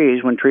of your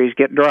trees when trees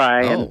get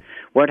dry and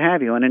what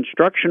have you, an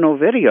instructional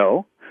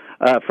video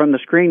from the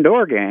Screen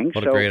Door gang.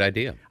 What a great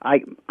idea.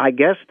 I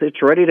guess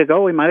it's ready to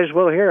go. We might as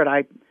well hear it.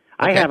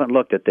 I haven't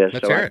looked at this.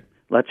 Let's hear it.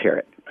 Let's hear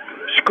it.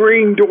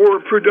 Screen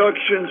Door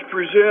Productions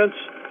presents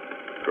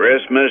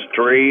Christmas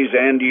Trees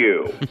and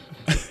You.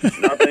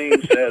 Nothing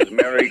says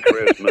Merry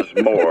Christmas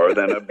more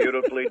than a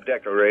beautifully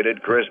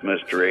decorated Christmas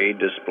tree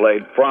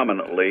displayed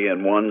prominently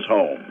in one's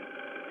home.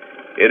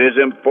 It is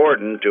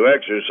important to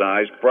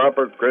exercise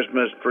proper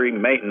Christmas tree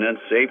maintenance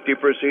safety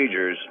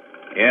procedures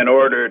in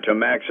order to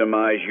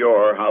maximize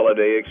your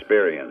holiday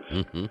experience.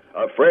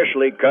 A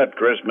freshly cut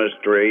Christmas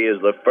tree is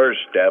the first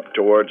step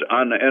towards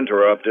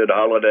uninterrupted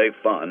holiday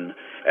fun,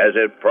 as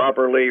it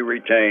properly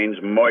retains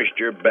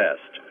moisture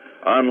best,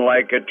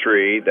 unlike a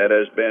tree that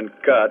has been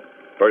cut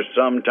for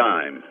some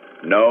time,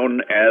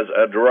 known as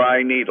a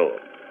dry needle.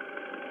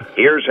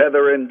 Here's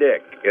Heather and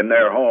Dick in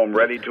their home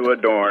ready to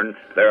adorn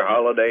their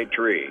holiday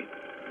tree.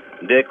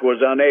 Dick was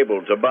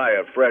unable to buy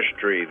a fresh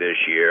tree this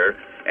year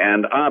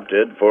and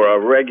opted for a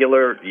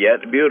regular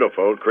yet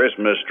beautiful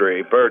Christmas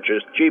tree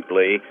purchased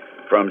cheaply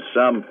from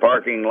some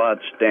parking lot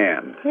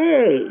stand.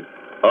 Hey.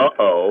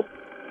 Uh-oh.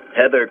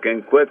 Heather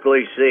can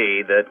quickly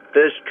see that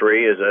this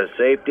tree is a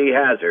safety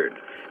hazard,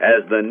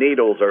 as the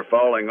needles are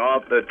falling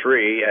off the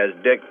tree as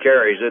Dick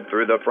carries it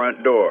through the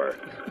front door.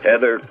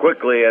 Heather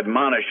quickly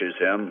admonishes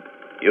him,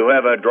 "You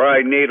have a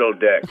dry needle,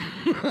 Dick."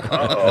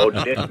 Uh-oh,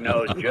 Dick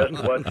knows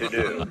just what to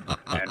do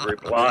and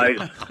replies,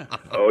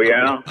 "Oh,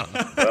 yeah?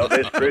 Well,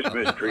 this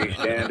Christmas tree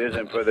stand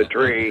isn't for the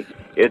tree.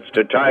 It's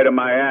to tie to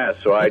my ass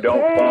so I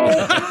don't fall."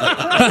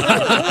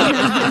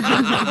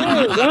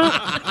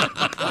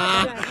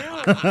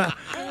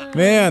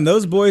 Man,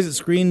 those boys at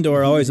Screen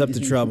Door are always up to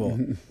trouble.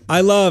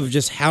 I love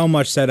just how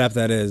much setup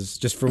that is,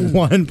 just for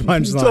one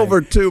punchline. It's over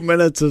 2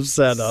 minutes of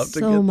setup to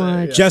get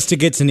much. there. Just to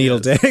get to Needle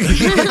Dick.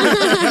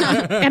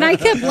 And I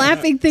kept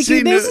laughing,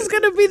 thinking this is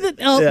going to be the...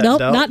 Oh, Yeah, nope,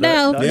 no, not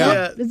now. not Nope,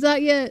 yet. it's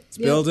not yet. It's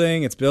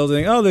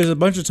building. Oh, there's a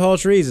bunch of tall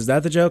trees. Is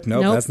that the joke?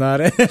 Nope, Nope. that's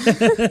not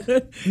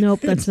it.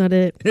 Nope, that's not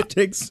it. It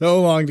takes so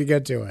long to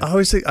get to it. I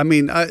always think,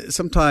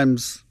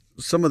 sometimes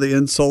some of the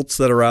insults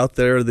that are out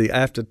there, I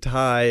have to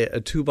tie a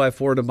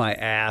 2x4 to my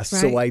ass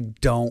so Right. I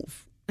don't.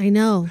 I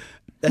know.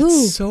 That's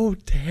Ooh, so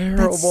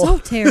terrible. That's so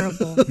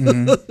terrible.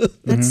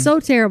 That's so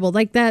terrible.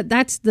 Like that.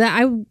 That's the.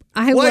 I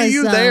Why was. are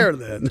you there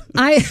then?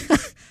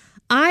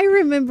 I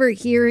remember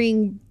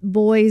hearing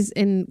boys,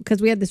 and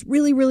because we had this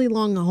really, really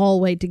long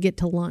hallway to get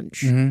to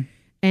lunch,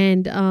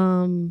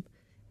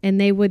 and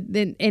they would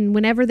then, and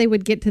whenever they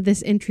would get to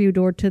this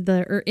entryway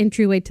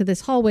to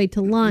this hallway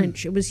to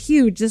lunch, it was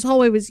huge. This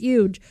hallway was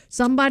huge.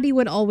 Somebody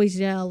would always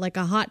yell like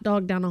a hot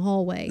dog down a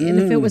hallway, and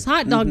if it was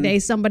hot dog day,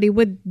 somebody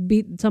would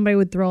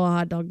throw a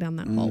hot dog down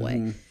that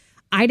hallway.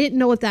 I didn't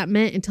know what that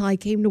meant until I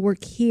came to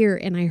work here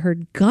and I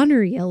heard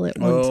Gunner yell it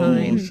one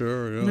time.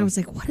 Sure, yeah. And I was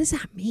like, what does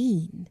that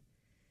mean?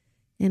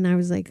 And I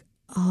was like,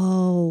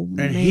 oh, And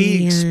man.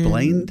 he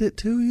explained it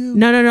to you?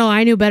 No.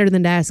 I knew better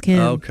than to ask him.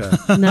 Okay.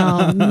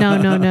 No.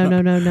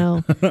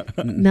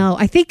 No,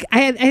 I think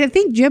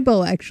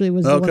Jimbo actually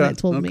was the one that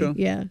told me.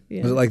 Yeah.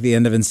 Was it like the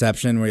end of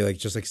Inception where you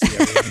just see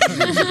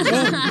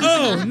everything?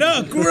 oh,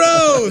 no,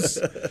 gross.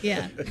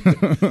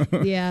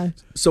 Yeah.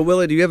 So,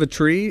 Willie, do you have a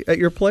tree at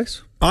your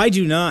place? I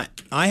do not.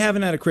 I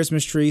haven't had a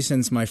Christmas tree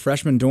since my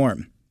freshman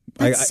dorm.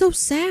 That's so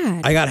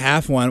sad. I got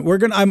half one.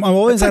 I'm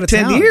always That's out of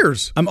like 10 town.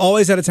 years. I'm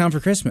always out of town for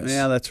Christmas.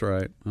 Yeah, that's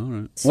right. All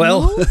right. So?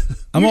 Well,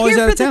 I'm always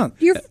out of town.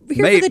 You're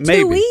here for the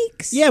 2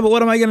 weeks. Yeah, but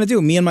what am I going to do?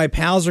 Me and my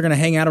pals are going to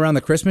hang out around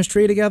the Christmas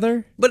tree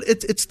together? But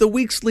it's the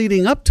weeks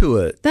leading up to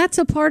it. That's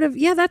a part of,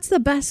 that's the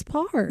best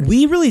part.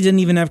 We really didn't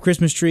even have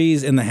Christmas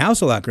trees in the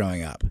house a lot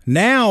growing up.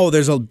 Now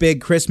there's a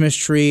big Christmas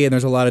tree and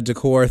there's a lot of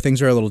decor.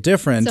 Things are a little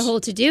different. It's a whole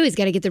to-do. He's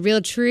got to get the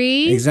real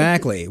tree.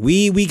 Exactly.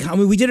 We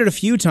did it a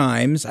few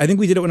times. I think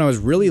we did it when I was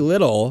really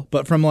little,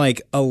 but from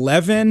like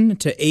 11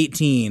 to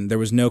 18, there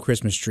was no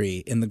Christmas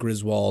tree in the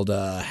Griswold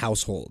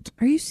household.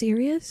 Are you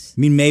serious?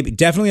 I mean, maybe,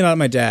 definitely not at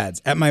my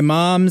dad's. At my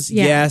mom's,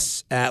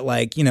 yes. At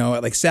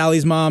at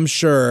Sally's mom,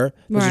 sure.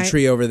 There's Right. a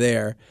tree over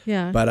there.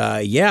 Yeah.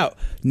 But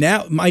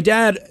now my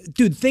dad,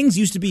 dude, things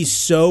used to be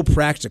so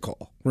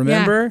practical.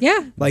 Remember? Yeah.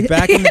 Like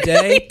back in the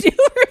day. I do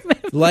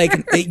remember. Like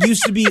it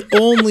used to be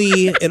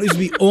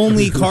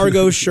only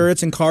cargo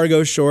shirts and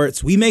cargo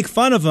shorts. We make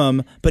fun of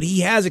him, but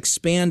he has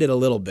expanded a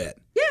little bit.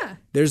 Yeah.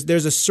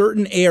 There's a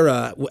certain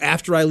era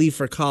after I leave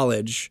for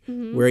college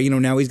where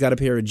now he's got a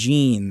pair of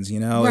jeans.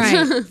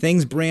 Right.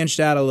 Things branched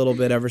out a little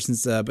bit ever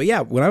since. But yeah,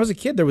 when I was a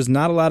kid, there was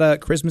not a lot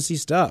of Christmassy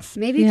stuff.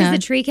 Maybe because the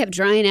tree kept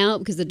drying out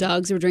because the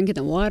dogs were drinking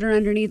the water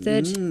underneath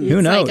it.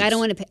 Who knows? Like,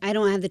 I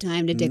don't have the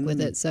time to dick with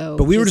it. So,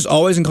 But we were just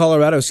always in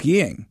Colorado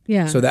skiing.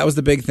 Yeah. So that was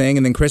the big thing.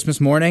 And then Christmas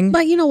morning.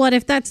 But you know what?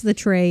 If that's the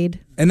trade,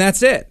 And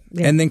that's it.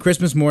 Yeah. And then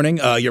Christmas morning,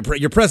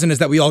 your present is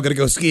that we all got to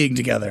go skiing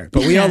together.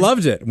 But we all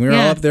loved it. We were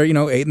all up there, 8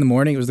 in the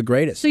morning. It was the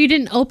greatest. So you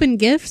didn't open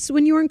gifts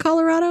when you were in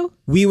Colorado?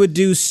 We would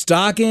do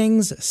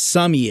stockings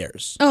some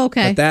years. Oh,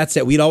 okay. But that's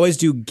it. We'd always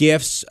do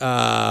gifts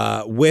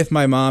with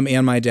my mom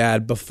and my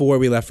dad before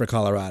we left for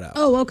Colorado.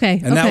 Oh,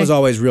 okay. And that was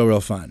always real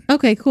fun.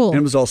 Okay, cool. And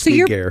it was all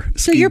ski gear.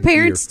 So your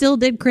parents still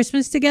did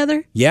Christmas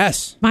together?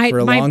 Yes, for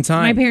a long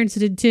time. My parents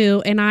did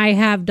too, and I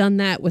have done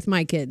that with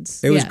my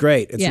kids. It was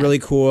great. It's really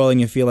cool, and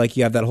you feel like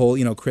you have that whole,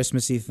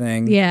 Christmassy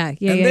thing. Yeah.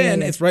 And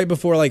then it's right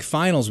before like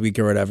finals week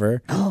or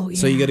whatever. Oh, yeah.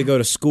 So you got to go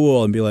to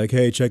school and be like,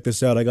 hey, check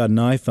this out. I got an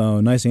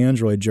iPhone. Nice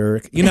Android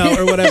jerk.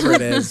 Or whatever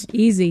it is.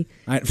 Easy.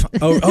 I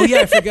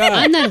forgot.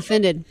 I'm not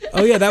offended.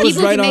 Oh, yeah, that was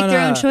right on. People can make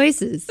their own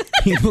choices.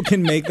 People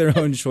can make their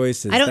own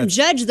choices. I don't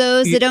judge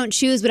those that don't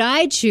choose what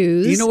I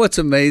choose. You know what's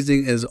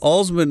amazing is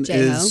Alsman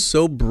is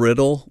so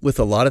brittle with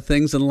a lot of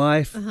things in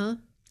life. Uh-huh.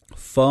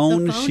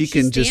 Phone, she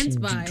can just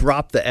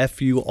drop the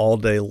FU all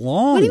day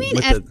long. What do you mean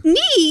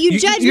me? You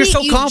judge me. You're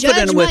so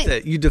confident with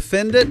it. You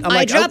defend it.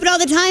 I drop it all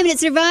the time and it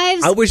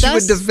survives. I wish you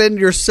would defend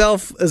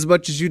yourself as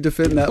much as you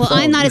defend that phone. Well,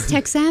 I'm not as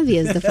tech savvy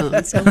as the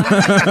phone, so why would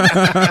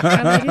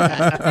I do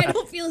that? I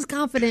don't feel as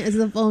confident as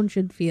the phone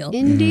should feel.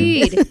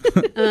 Indeed.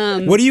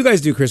 What do you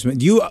guys do Christmas?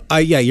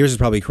 Yours is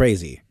probably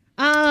crazy.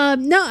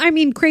 No, I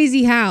mean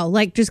crazy how?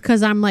 Like just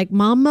because I'm like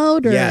mom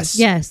mode? Or?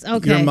 Yes.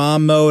 Okay. Your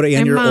mom mode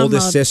and your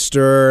oldest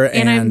sister.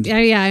 And I'm the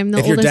oldest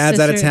if your dad's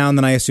sister. out of town,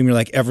 then I assume you're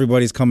like,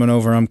 everybody's coming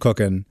over, I'm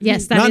cooking.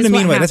 Yes, that Not is in a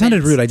mean what way. That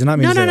sounded rude. I did not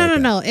mean to say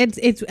that. No.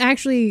 It's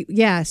actually,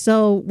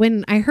 so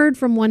when I heard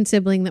from one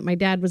sibling that my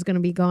dad was going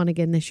to be gone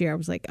again this year, I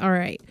was like, all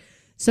right.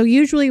 So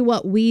usually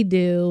what we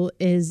do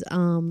is,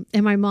 and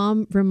my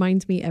mom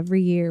reminds me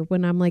every year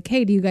when I'm like,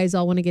 hey, do you guys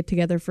all want to get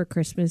together for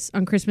Christmas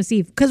on Christmas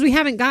Eve? Because we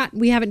haven't done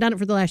it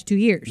for the last 2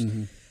 years.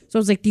 Mm-hmm. So I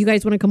was like, do you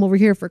guys want to come over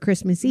here for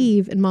Christmas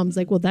Eve? And mom's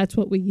like, well, that's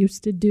what we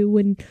used to do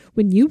when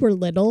you were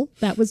little.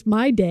 That was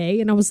my day.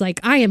 And I was like,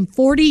 I am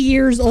 40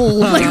 years old.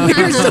 Like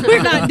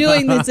we're not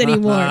doing this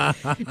anymore.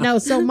 No,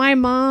 so my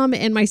mom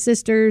and my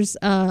sisters,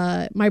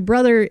 my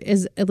brother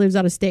lives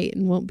out of state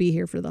and won't be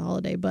here for the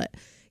holiday, but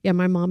yeah,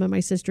 my mom and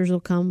my sisters will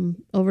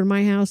come over to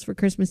my house for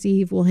Christmas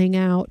Eve. We'll hang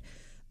out.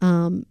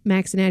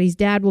 Max and Addie's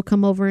dad will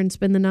come over and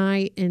spend the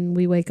night, and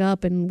we wake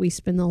up and we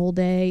spend the whole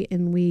day,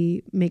 and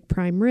we make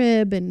prime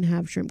rib and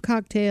have shrimp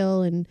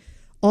cocktail and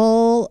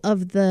all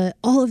of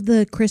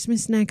the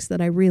Christmas snacks that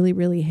I really,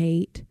 really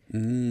hate.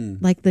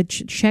 Like the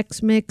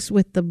Chex Mix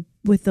with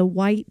the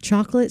white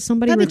chocolate.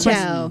 Somebody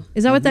requested.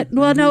 Is that what that?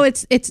 Well, no,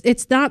 it's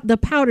not the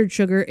powdered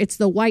sugar. It's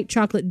the white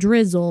chocolate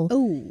drizzle.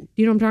 Oh,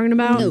 you know what I'm talking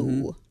about?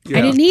 No. Yeah.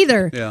 I didn't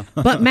either. Yeah.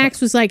 But Max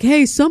was like,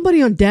 hey,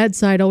 somebody on Dad's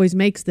side always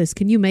makes this.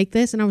 Can you make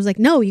this? And I was like,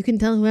 no, you can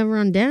tell whoever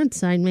on Dad's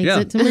side makes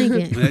it to make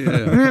it.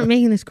 We're not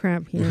making this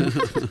crap here.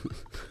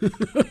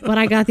 But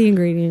I got the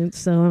ingredients,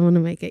 so I'm going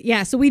to make it.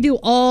 Yeah, so we do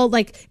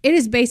it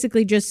is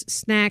basically just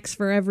snacks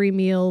for every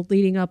meal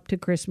leading up to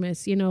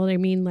Christmas. You know what I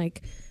mean?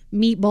 Like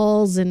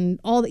meatballs and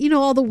all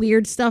the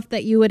weird stuff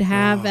that you would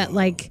have at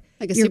like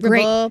a Super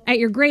Bowl? At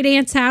your great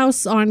aunt's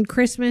house on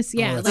Christmas.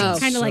 Yeah,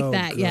 kind of like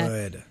that.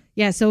 Good. Yeah.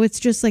 Yeah, so it's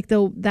just like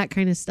that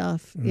kind of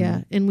stuff. Mm.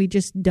 Yeah, and we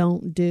just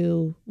don't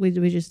do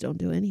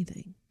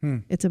anything.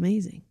 It's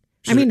amazing.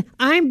 I mean,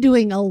 I'm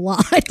doing a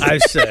lot. I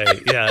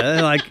say,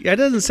 yeah, it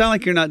doesn't sound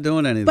like you're not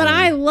doing anything. But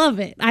I love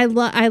it. I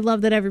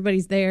love that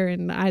everybody's there,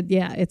 and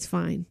it's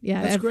fine.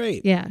 Yeah, that's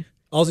great. Yeah.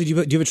 Also, do you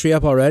have a tree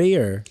up already,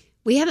 or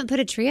we haven't put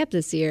a tree up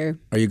this year?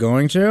 Are you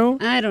going to?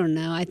 I don't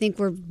know. I think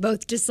we're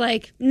both just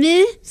like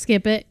meh.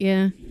 Skip it.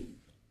 Yeah.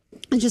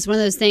 It's just one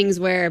of those things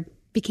where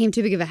became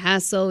too big of a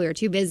hassle. We were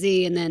too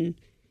busy,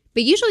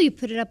 but usually you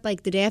put it up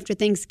like the day after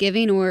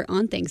Thanksgiving or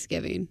on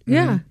Thanksgiving.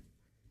 Yeah.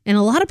 And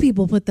a lot of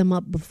people put them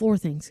up before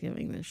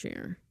Thanksgiving this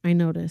year. I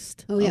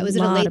noticed. Oh yeah, was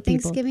it a late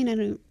Thanksgiving? I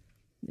don't.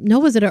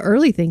 No, was it an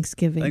early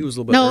Thanksgiving? I think it was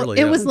a little bit early.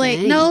 No, it was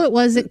late. Dang. No, it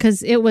wasn't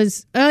because it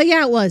was.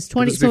 Yeah, it was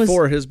 20. It was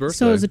before his birthday.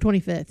 So it was the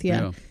 25th.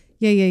 Yeah.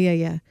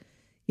 Yeah.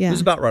 It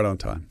was about right on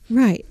time.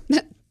 Right.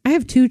 I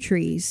have 2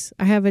 trees.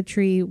 I have a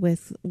tree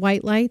with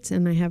white lights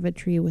and I have a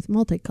tree with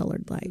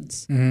multicolored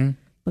lights. Mm-hmm.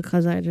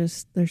 Because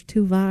there's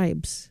 2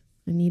 vibes.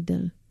 I need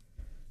to,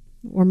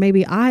 or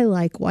maybe I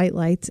like white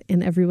lights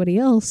and everybody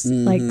else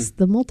likes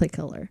the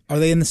multicolor. Are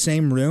they in the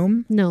same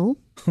room? No.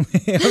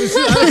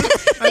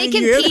 They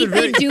compete.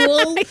 They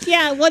duel.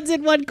 Yeah, one's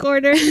in one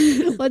corner,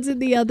 one's in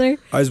the other.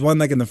 Is one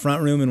like in the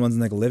front room and one's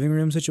in like a living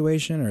room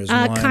situation, or is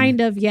one kind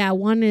of? Yeah,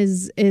 one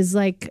is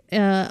like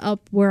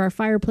up where our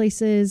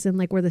fireplace is and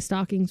like where the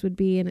stockings would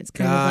be, and it's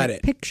kind of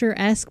like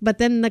picturesque. But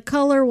then the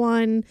color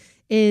one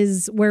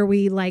is where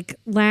we like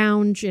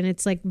lounge, and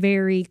it's like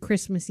very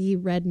Christmassy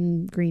red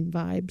and green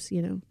vibes.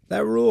 You know,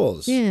 that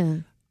rules. Yeah.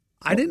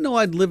 I didn't know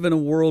I'd live in a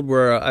world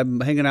where I'm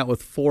hanging out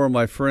with 4 of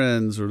my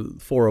friends or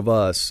 4 of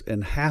us,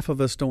 and half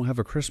of us don't have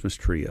a Christmas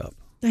tree up.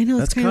 I know,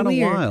 it's kind of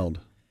weird. wild.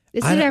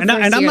 This is our first and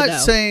I'm year, not though.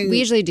 saying we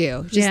usually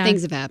do. Just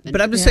things have happened.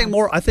 But I'm just saying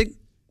I think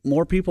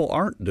more people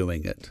aren't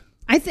doing it.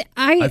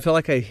 I feel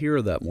like I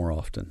hear that more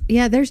often.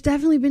 Yeah, there's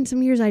definitely been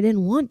some years I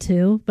didn't want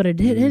to, but I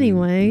did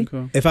anyway.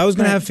 Okay. If I was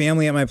going to have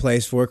family at my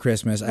place for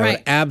Christmas, I would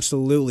Right.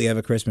 absolutely have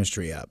a Christmas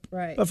tree up.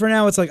 Right. But for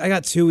now, it's like I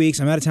got 2 weeks.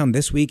 I'm out of town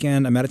this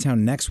weekend. I'm out of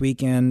town next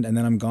weekend, and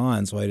then I'm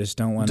gone. So I just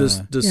don't want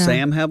to. Does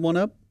Sam have one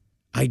up?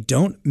 I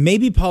don't.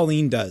 Maybe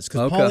Pauline does,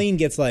 because Pauline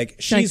gets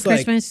she's like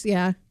Christmas,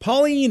 yeah.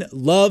 Pauline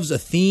loves a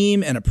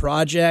theme and a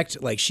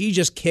project. Like she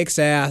just kicks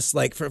ass.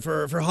 Like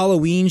for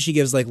Halloween, she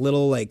gives like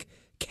little like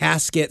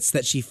caskets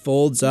that she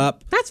folds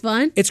up. That's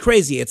fun. It's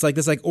crazy. It's like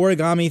this like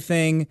origami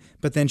thing,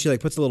 but then she like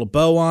puts a little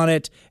bow on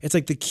it. It's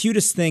like the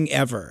cutest thing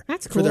ever.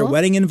 That's For their cool.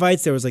 wedding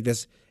invites, there was like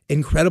this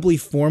incredibly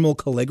formal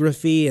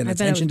calligraphy and I bet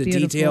it attention to was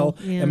detail.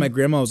 beautiful. Yeah. And my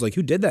grandma was like,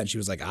 "Who did that?" And she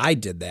was like, "I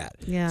did that."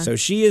 Yeah. So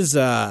she is.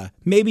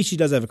 Maybe she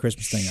does have a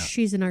Christmas thing up.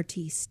 She's an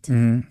artiste.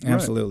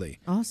 Absolutely.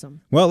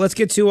 Awesome. Well, let's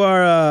get to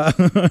our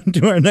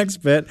to our next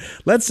bit.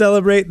 Let's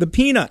celebrate the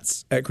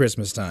Peanuts at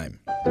Christmas time.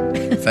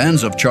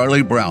 Fans of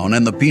Charlie Brown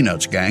and the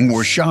Peanuts gang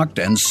were shocked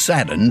and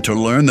saddened to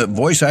learn that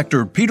voice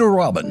actor Peter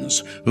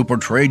Robbins, who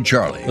portrayed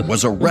Charlie,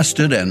 was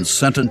arrested and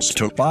sentenced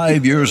to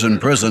 5 years in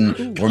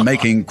prison for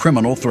making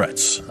criminal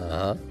threats.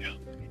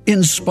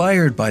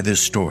 Inspired by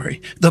this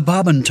story, the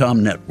Bob and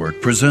Tom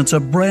Network presents a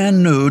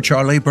brand new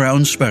Charlie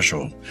Brown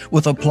special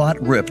with a plot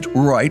ripped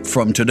right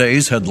from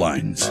today's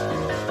headlines.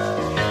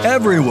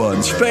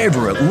 Everyone's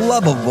favorite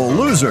lovable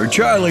loser,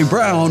 Charlie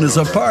Brown, is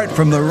apart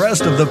from the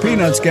rest of the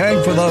Peanuts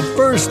gang for the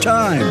first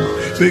time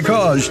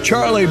because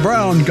Charlie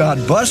Brown got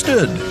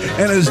busted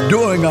and is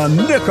doing a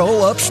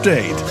nickel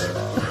upstate.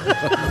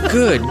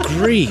 Good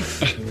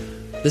grief.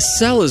 The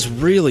cell is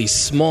really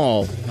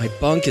small. My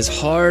bunk is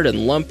hard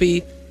and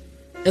lumpy.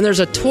 And there's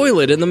a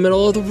toilet in the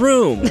middle of the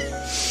room.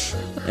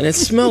 And it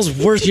smells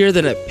worse here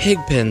than at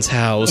Pigpen's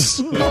house.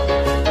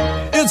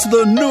 It's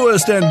the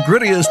newest and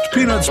grittiest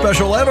Peanut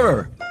special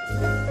ever.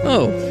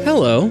 Oh,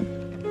 hello.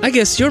 I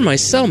guess you're my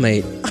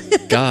cellmate.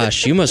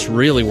 Gosh, you must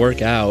really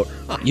work out.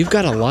 You've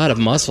got a lot of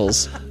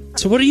muscles.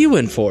 So what are you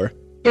in for?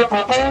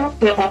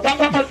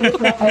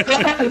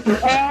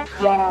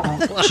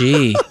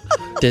 Gee,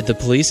 did the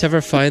police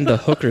ever find the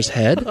hooker's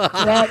head?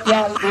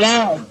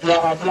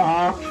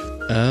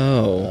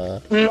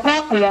 Oh.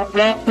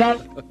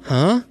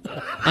 Huh?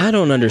 I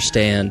don't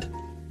understand.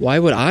 Why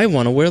would I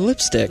want to wear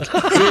lipstick? What?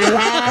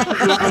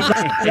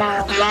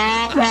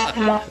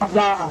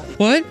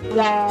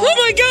 Oh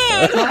my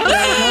god!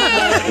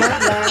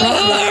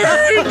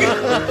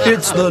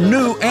 It's the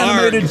new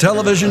animated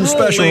television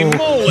special,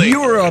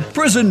 You're a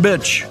Prison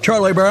Bitch,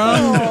 Charlie Brown.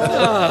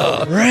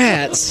 Oh,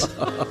 rats.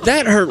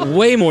 That hurt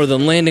way more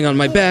than landing on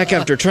my back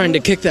after trying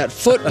to kick that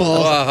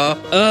football.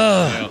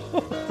 Ugh.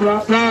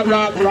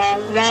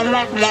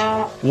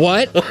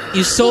 What?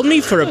 You sold me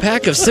for a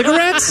pack of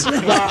cigarettes?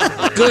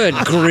 Good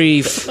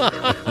grief.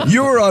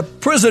 You're a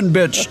Prison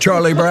Bitch,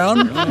 Charlie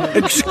Brown.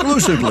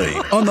 Exclusively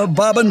on the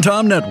Bob and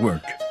Tom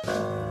Network.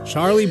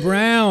 Charlie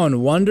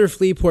Brown,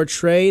 wonderfully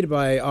portrayed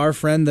by our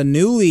friend, the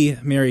newly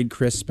married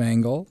Chris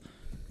Spangle.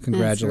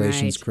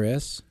 Congratulations, right.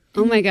 Chris.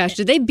 Oh my gosh,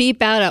 did they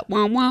beep out a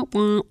womp womp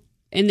womp?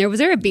 And was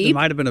there a beep? There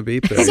might have been a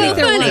beep there. So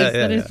funny.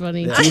 That is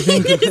funny. Do you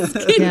think,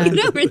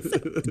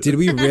 did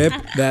we rip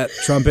that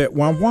trumpet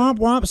womp womp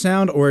womp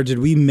sound, or did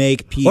we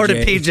make PJ Or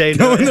did PJ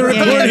go in the do it?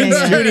 recording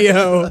Yeah.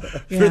 studio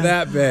Yeah. for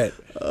that bit?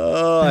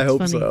 Oh, I hope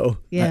funny. so.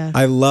 Yeah.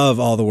 I love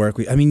all the work.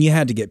 You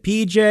had to get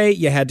PJ,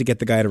 you had to get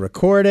the guy to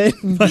record it.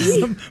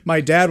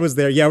 My dad was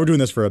there. Yeah, we're doing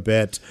this for a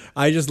bit.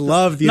 I just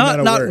love the amount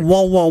of Not work.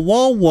 whoa, whoa,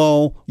 whoa,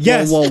 whoa.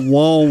 Yes. Whoa,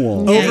 whoa,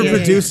 whoa, whoa. Yeah,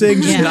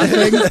 Overproducing, just yeah.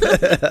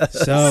 nothing.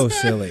 So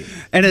silly.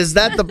 And is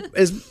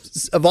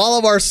of all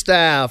of our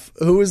staff,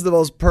 who is the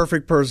most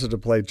perfect person to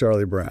play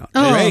Charlie Brown?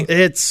 Oh. Right.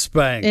 It's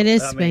Spangle. It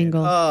is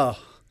Spangle. Oh,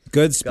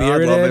 Good God love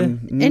spirited.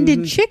 him. And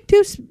did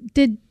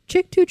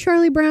Chick do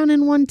Charlie Brown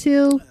in one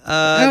too?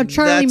 Charlie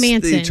that's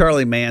Manson. The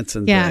Charlie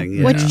Manson Yeah, thing.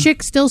 Yeah. which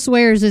Chick still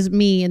swears is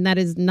me, and that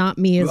is not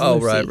me as Oh,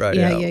 Lucy. right.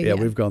 Yeah,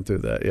 we've gone through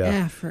that.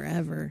 Yeah,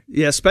 forever.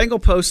 Yeah, Spangle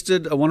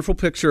posted a wonderful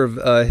picture of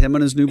him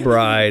and his new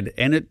bride,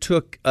 and it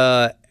took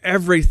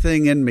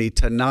everything in me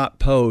to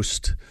not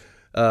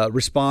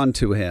respond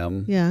to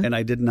him. Yeah. And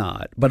I did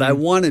not, but I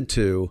wanted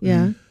to.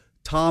 Yeah.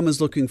 Tom is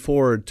looking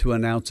forward to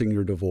announcing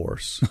your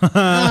divorce.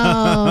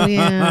 Oh,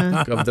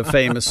 yeah. Of the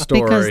famous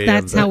story. Because of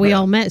that's how we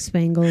all met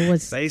Spangle,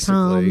 was Basically.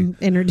 Tom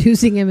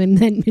introducing him and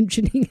then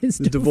mentioning his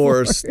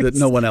divorce that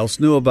no one else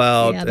knew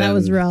about. Yeah, that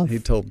was and rough. He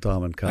told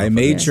Tom and I confidence.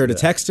 made sure to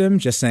text him,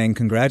 just saying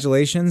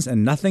congratulations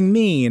and nothing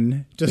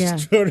mean. Just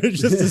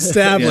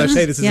establish,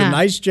 hey, this is a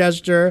nice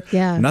gesture.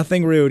 Yeah.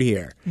 Nothing rude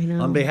here. I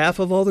know. On behalf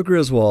of all the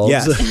Griswolds.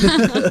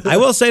 Yes. I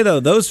will say, though,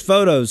 those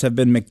photos have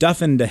been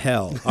McDuffin to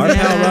hell. Our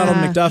pal Ronald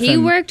McDuffin He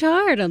worked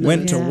hard on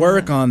went those. to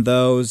work on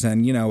those,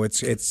 and,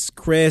 it's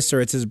Chris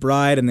or it's his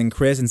bride, and then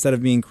Chris, instead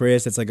of being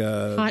Chris, it's like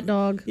a... Hot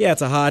dog. Yeah,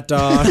 it's a hot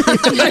dog.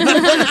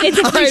 It's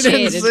I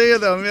appreciated. didn't see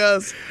them,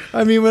 yes.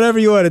 Whatever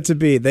you want it to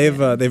be. They've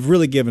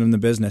really given him the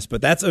business.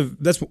 But that's a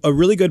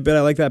really good bit.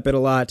 I like that bit a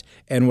lot.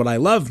 And what I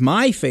love,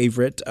 my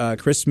favorite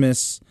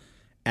Christmas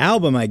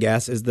album, I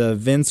guess, is the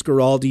Vince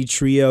Guaraldi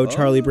Trio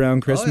Charlie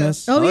Brown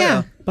Christmas. Oh,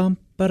 yeah. Bum,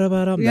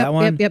 Ba-da-ba-dum. That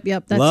one? Yep.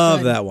 That's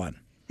Love good. that one.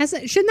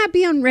 Shouldn't that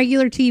be on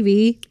regular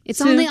TV? It's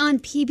soon? only on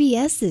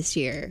PBS this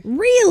year.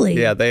 Really?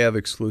 Yeah, they have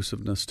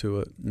exclusiveness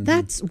to it. Mhm.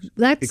 That's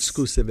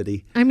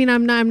exclusivity. I mean,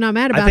 I'm not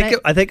mad about it.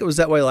 I think it was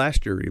that way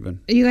last year, even.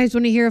 You guys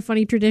want to hear a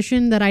funny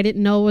tradition that I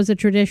didn't know was a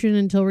tradition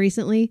until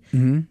recently?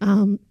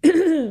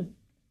 Mm-hmm.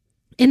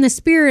 In the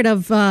spirit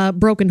of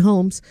broken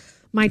homes,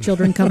 my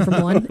children come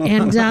from one,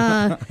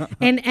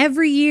 and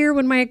every year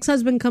when my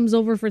ex-husband comes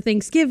over for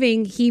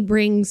Thanksgiving, he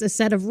brings a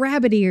set of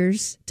rabbit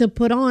ears to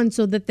put on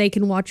so that they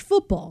can watch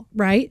football,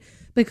 right?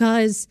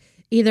 Because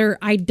either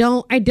I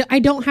don't have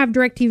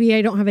DirecTV,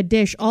 I don't have a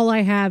dish. All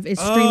I have is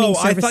streaming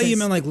services. I thought you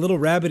meant like little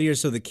rabbit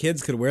ears so the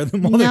kids could wear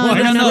them while No,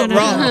 they watch.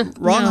 no.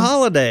 Wrong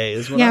holiday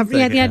is what I'm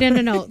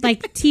thinking. No.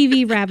 Like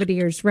TV rabbit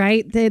ears,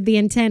 right? The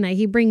antenna.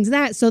 He brings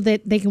that so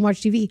that they can watch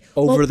TV.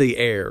 Over the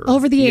air.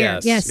 Over the air,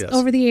 yes,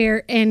 over the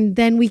air. And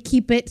then we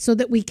keep it so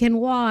that we can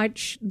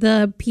watch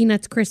the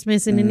Peanuts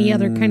Christmas and any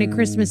other kind of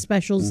Christmas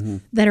specials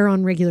that are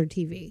on regular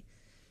TV.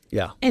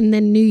 Yeah. And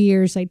then New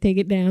Year's, I take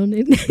it down,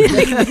 and he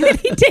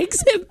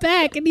takes it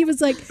back, and he was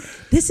like,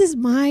 "This is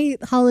my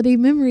holiday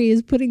memory,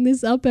 is putting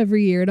this up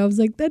every year." And I was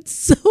like, "That's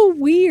so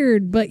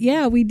weird," but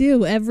yeah, we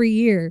do every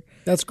year.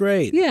 That's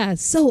great. Yeah,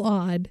 so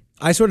odd.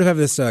 I sort of have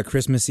this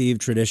Christmas Eve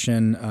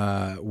tradition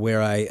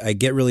where I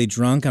get really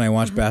drunk and I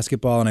watch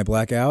basketball and I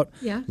black out.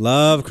 Yeah.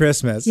 Love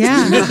Christmas.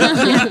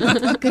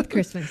 Yeah. Good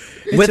Christmas.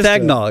 With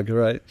eggnog,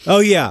 right?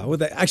 Oh, yeah.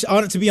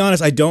 Actually, to be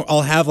honest,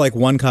 I'll have like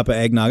 1 cup of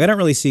eggnog. I don't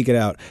really seek it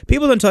out.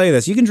 People don't tell you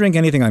this. You can drink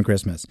anything on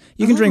Christmas.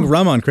 You can drink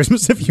rum on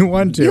Christmas if you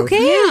want to. You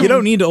can. You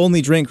don't need to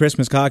only drink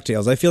Christmas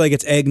cocktails. I feel like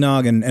it's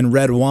eggnog and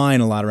red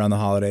wine a lot around the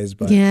holidays.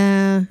 But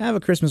yeah. Have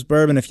a Christmas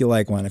bourbon if you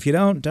like one. If you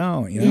don't.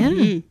 You know?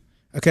 Yeah.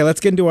 Okay, let's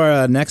get into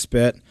our next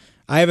bit.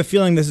 I have a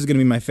feeling this is going to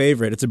be my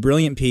favorite. It's a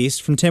brilliant piece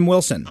from Tim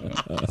Wilson.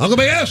 Uncle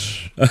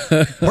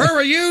BS, where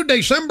were you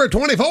December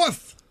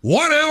 24th?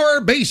 1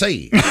 hour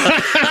BC.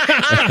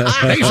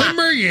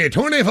 December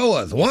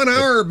 24th, 1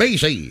 hour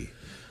BC.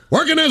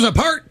 Working as a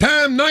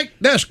part-time night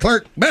desk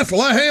clerk,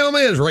 Bethlehem,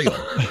 Israel.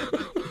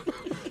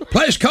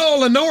 Place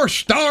called the North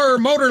Star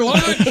Motor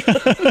Lodge.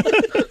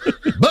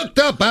 Booked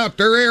up out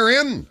their rear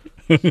end.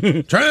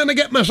 Trying to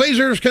get my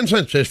Caesar's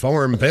consensus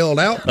form filled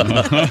out.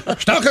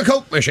 Stock a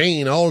Coke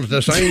machine all at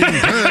the same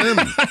time.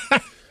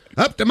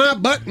 Up to my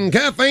butt and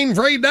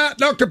caffeine-free Diet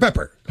Dr.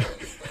 Pepper.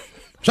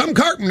 Some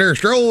carpenter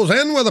strolls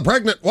in with a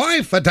pregnant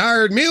wife, a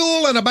tired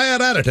mule, and a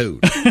bad attitude.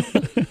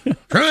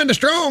 Trying to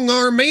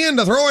strong-arm me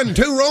into throwing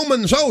 2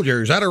 Roman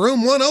soldiers out of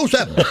room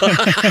 107.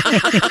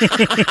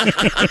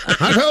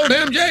 I told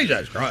him,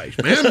 Jesus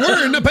Christ, man,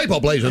 we're in the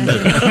people-pleasing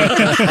business.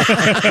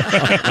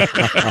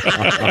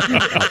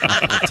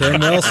 Tim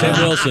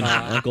Wilson,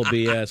 Uncle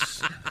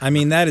BS. I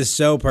mean, that is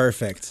so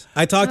perfect.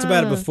 I talked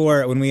about it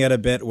before when we had a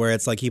bit where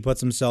it's like he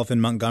puts himself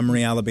in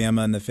Montgomery,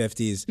 Alabama in the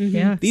 50s.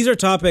 Yeah. These are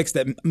topics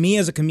that me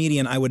as a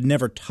comedian, I would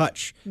never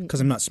touch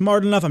because I'm not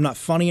smart enough, I'm not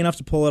funny enough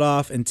to pull it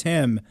off. And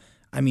Tim,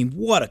 I mean,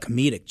 what a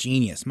comedic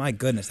genius. My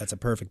goodness, that's a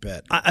perfect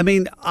bit. I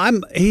mean,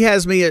 he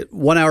has me at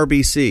 1 hour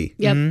BC.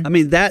 Yep. I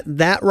mean,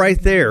 that right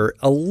there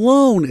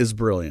alone is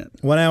brilliant.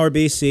 1 hour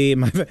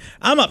BC.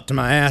 I'm up to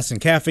my ass in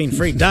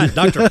caffeine-free diet,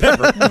 Dr.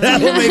 Pepper.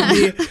 That will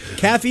make me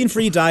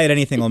caffeine-free diet.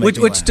 Anything will make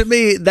me Which laugh. to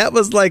me, that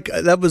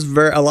was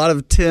very a lot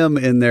of Tim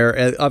in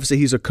there. Obviously,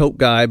 he's a Coke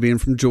guy, being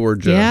from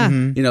Georgia. Yeah.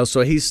 You know, so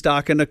he's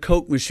stocking a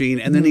Coke machine,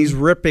 and then he's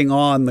ripping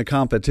on the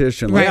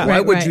competition. Like, Right, why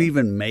right, would right. you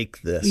even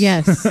make this?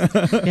 Yes.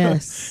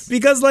 Yes.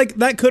 Because like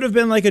that could have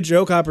been like a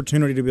joke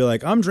opportunity to be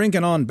like, I'm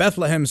drinking on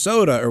Bethlehem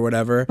soda or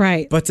whatever.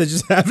 Right. But to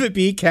just have it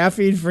be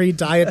caffeine-free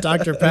diet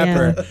Dr.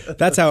 Pepper,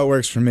 that's how it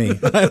works for me.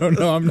 I don't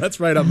know. That's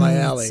right up my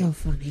alley. So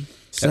funny.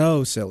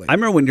 So silly. I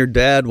remember when your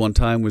dad one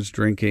time was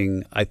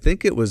drinking, I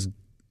think it was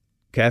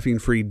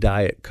caffeine-free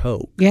Diet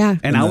Coke. Yeah.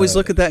 And I always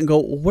look at that and go,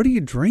 well, what are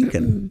you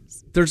drinking?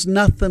 There's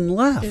nothing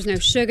left. There's no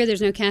sugar,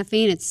 there's no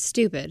caffeine. It's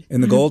stupid. In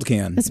the gold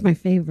can. That's my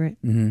favorite.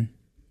 Mm-hmm.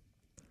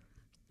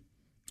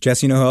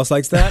 Jess, you know who else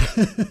likes that?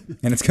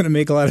 And it's going to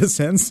make a lot of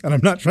sense. And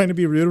I'm not trying to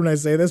be rude when I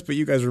say this, but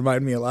you guys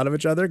remind me a lot of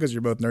each other because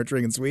you're both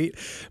nurturing and sweet.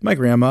 My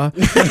grandma.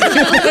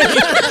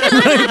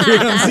 My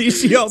grandma,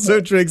 she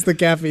also drinks the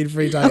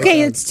caffeine-free diet.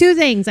 Okay, it's 2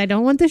 things. I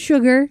don't want the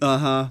sugar.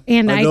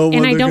 And I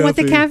don't want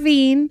the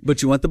caffeine.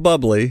 But you want the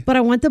bubbly. But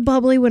I want the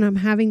bubbly when I'm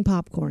having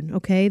popcorn.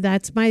 Okay,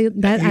 that's my You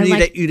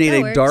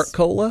need a dark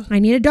cola. I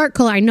need a dark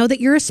cola. I know that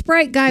you're a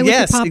Sprite guy with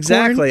the popcorn. Yes,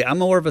 exactly. I'm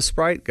more of a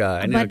Sprite guy.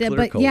 I need a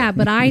clear cola. Yeah,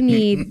 but I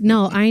need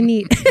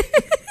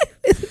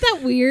Isn't that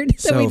weird that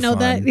So we know fun.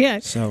 that? Yeah.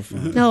 So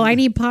fun. No, I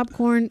need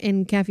popcorn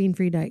and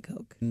caffeine-free Diet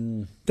Coke.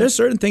 There's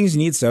certain things you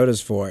need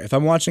sodas for. If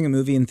I'm watching a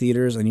movie in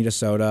theaters, I need a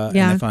soda.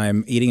 Yeah. And if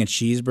I'm eating a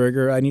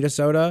cheeseburger, I need a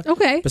soda.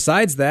 Okay.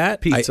 Besides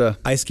that, pizza.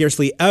 I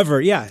scarcely ever,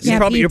 You're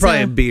probably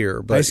a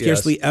beer, but I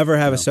scarcely ever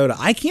have a soda.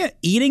 I can't,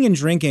 eating and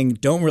drinking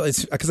don't really,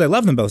 because I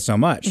love them both so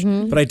much,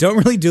 but I don't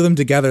really do them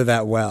together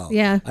that well.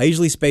 Yeah. I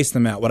usually space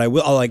them out.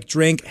 I'll like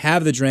drink,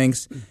 have the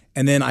drinks,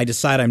 and then I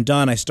decide I'm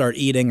done. I start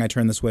eating. I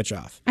turn the switch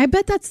off. I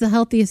bet that's the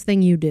healthiest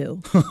thing you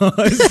do.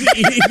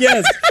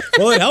 Yes.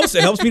 Well, it helps.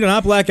 It helps me to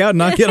not black out and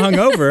not get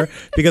hungover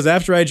because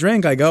after I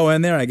drink, I go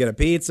in there, I get a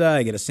pizza,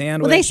 I get a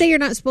sandwich. Well, they say you're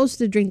not supposed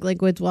to drink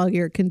liquids while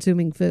you're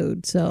consuming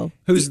food. So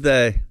Who's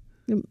they?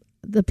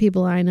 the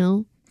people I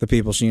know. The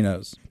people she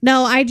knows.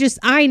 No,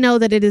 I know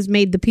that it has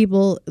made the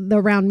people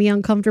around me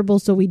uncomfortable,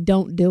 so we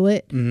don't do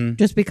it.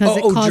 Just because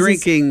it causes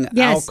drinking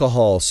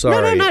alcohol. Sorry,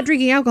 no, not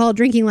drinking alcohol.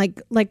 Drinking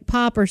like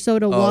pop or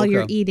soda while okay.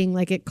 you're eating,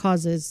 like it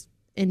causes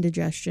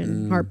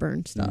indigestion,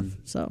 heartburn stuff.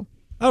 So.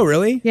 Oh,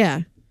 really?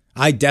 Yeah.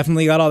 I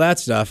definitely got all that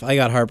stuff. I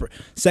got heartburn.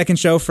 Second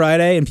show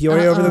Friday in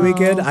Peoria over the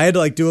weekend. I had to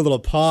like do a little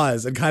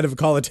pause and kind of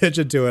call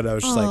attention to it. I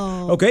was just like,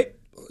 okay.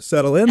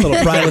 Settle in, little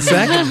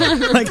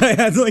Prilosec. Like I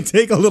had to like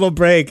take a little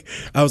break.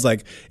 I was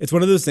like, it's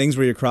one of those things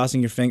where you're crossing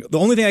your finger. The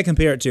only thing I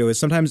compare it to is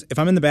sometimes if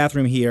I'm in the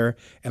bathroom here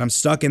and I'm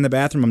stuck in the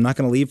bathroom, I'm not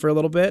going to leave for a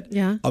little bit.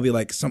 Yeah, I'll be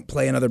like,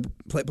 play another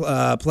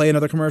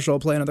commercial,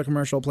 play another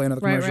commercial.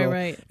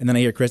 Right. And then I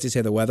hear Christy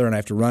say the weather, and I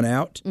have to run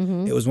out.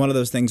 It was one of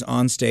those things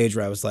on stage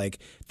where I was like,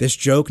 this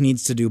joke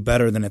needs to do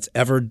better than it's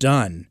ever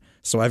done.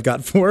 So I've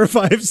got 4 or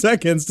 5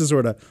 seconds to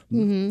sort of, you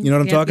know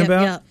what I'm talking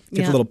about?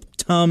 Get the little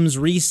Tums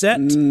reset.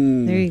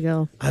 There you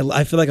go.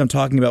 I feel like I'm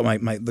talking about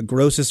the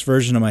grossest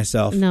version of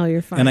myself. No,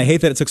 you're fine. And I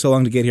hate that it took so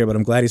long to get here, but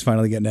I'm glad he's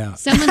finally getting out.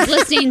 Someone's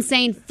listening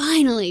saying,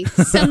 finally,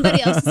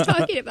 somebody else is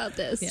talking about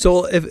this.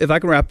 So if I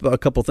can wrap a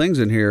couple things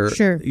in here.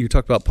 Sure. You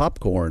talked about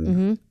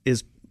popcorn.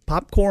 Is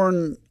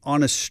popcorn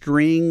on a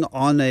string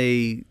on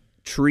a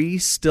tree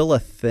still a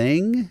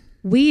thing?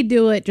 We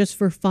do it just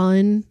for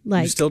fun.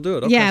 Like, you still do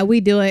it? Okay. Yeah,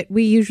 we do it.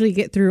 We usually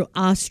get through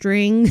a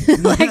string.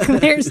 Like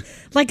there's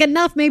like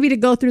enough maybe to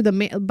go through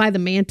by the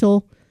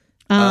mantle.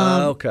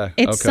 Okay.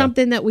 It's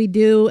something that we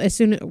do as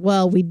soon.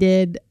 Well, we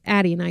did.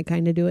 Addie and I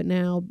kind of do it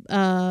now.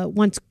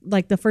 Once,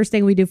 like the first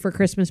thing we do for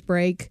Christmas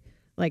break,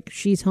 like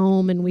she's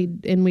home and we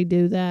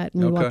do that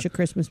and we watch a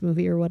Christmas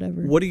movie or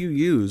whatever. What do you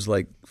use?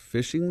 Like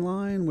fishing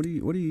line? What do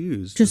you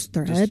use? Just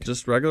thread.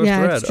 Just regular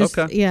thread.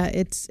 Okay. Yeah,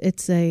 it's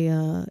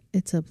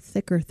a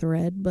thicker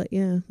thread, but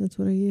yeah, that's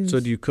what I use. So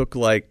do you cook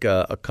like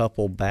a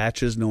couple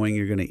batches, knowing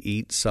you're going to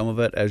eat some of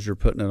it as you're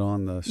putting it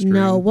on the string?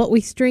 No, what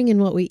we string and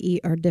what we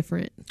eat are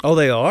different. Oh,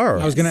 they are.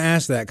 I was going to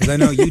ask that because I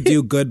know you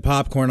do good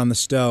popcorn on the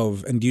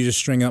stove, and do you just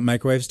string up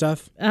microwave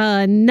stuff?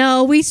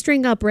 No, we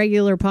string up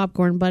regular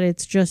popcorn, but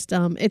it's just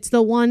it's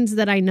the ones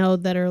that I know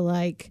that are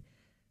like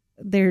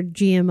they're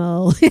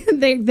GMO.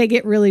 they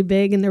get really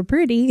big and they're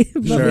pretty,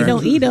 but we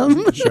don't eat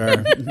them. Sure,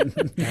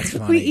 that's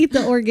funny. We eat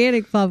the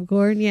organic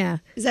popcorn. Yeah,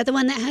 is that the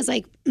one that has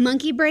like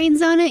monkey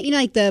brains on it? You know,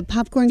 like the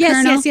popcorn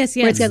kernel. Yes.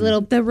 Where it's got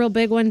the real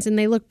big ones, and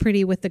they look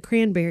pretty with the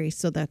cranberries.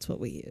 So that's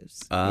what we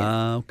use.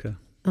 Okay.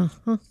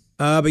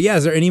 But yeah,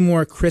 is there any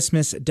more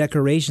Christmas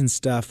decoration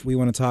stuff we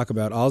want to talk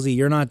about? Alzi,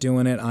 you're not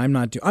doing it. I'm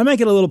not doing. I might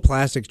get a little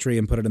plastic tree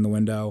and put it in the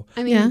window.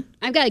 I mean,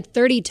 I've got like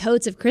 30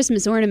 totes of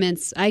Christmas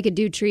ornaments. I could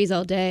do trees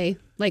all day.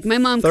 Like my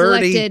mom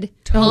collected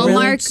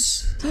Hallmark.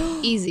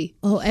 Easy.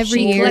 Oh, every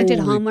she year. collected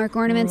Hallmark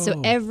ornaments. So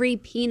every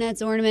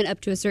Peanuts ornament up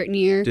to a certain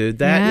year. Dude,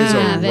 that is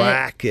a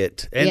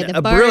racket. And the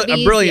a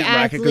Barbies, brilliant the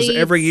racket because athletes.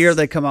 every year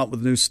they come out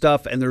with new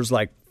stuff and there's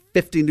like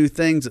 50 new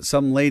things that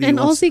some lady And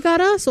wants. Elsie got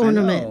us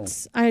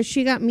ornaments.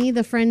 She got me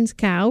the Friends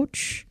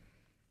couch,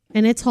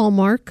 and it's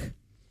Hallmark.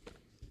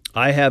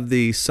 I have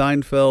the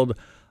Seinfeld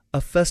A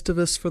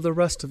Festivus for the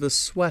Rest of Us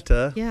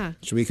sweater. Yeah.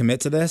 Should we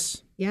commit to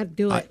this? Yeah,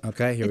 do it.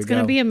 Okay, here we go. It's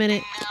going to be a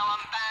minute.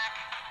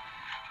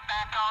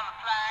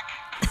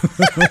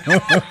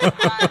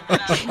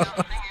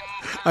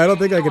 I don't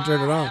think I can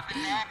turn it off.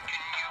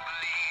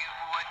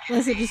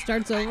 Unless it just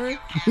starts over.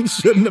 You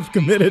shouldn't have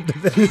committed to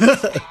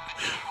this.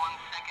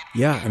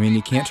 Yeah, I mean,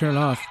 you can't turn it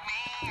off.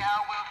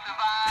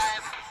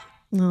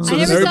 No. I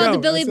never saw the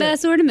Billy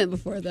Bass ornament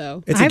before,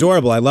 though. It's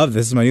adorable. I love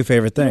this. This is my new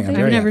favorite thing. I'm I've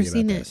very never happy about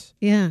seen this.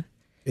 it. Yeah.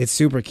 It's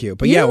super cute.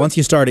 But yeah, once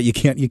you start it, you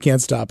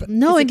can't stop it.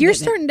 No, and you're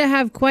starting to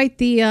have quite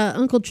the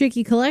Uncle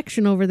Chicky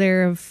collection over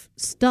there of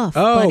stuff.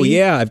 Oh, buddy.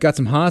 yeah. I've got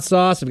some hot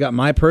sauce. I've got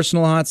my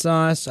personal hot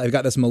sauce. I've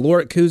got this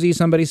Malort koozie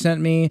somebody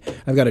sent me.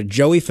 I've got a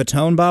Joey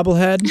Fatone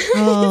bobblehead.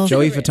 Oh,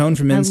 Joey Fatone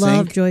from NSYNC. I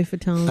love Joey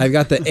Fatone. I've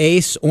got the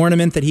Ace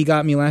ornament that he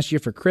got me last year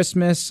for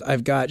Christmas.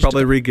 I've got...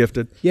 Probably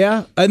regifted.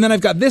 Yeah. And then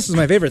I've got... This is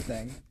my favorite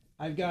thing.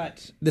 I've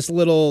got this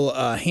little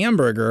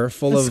hamburger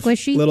full of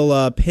squishy?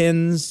 little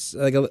pins,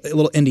 like a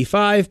little Indy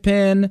 5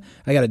 pin.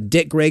 I got a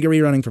Dick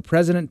Gregory running for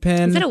president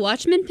pin. Is that a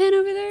Watchman pin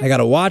over there? I got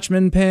a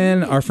Watchman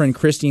pin. Our friend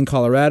Christy in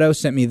Colorado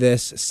sent me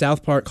this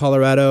South Park,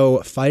 Colorado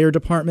Fire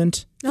Department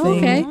thing. Oh,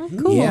 okay,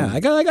 cool. Yeah, I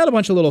got a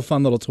bunch of little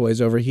fun little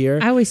toys over here.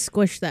 I always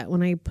squish that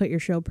when I put your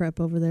show prep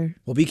over there.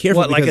 Well, be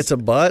careful. What, like because- it's a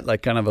butt?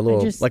 Like kind of a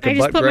little, I just like a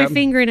butt put grab? my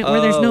finger in it where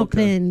there's no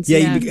pins.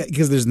 Yeah,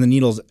 because there's the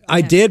needles.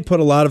 I did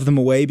put a lot of them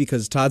away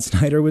because Todd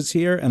Snyder was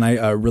here, and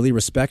I really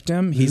respect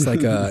him. He's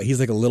like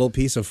a little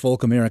piece of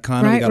folk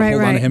Americana. We got to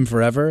hold on to him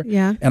forever.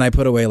 Yeah. And I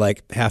put away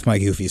like half my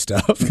goofy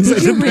stuff.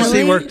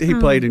 He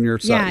played in your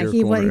side.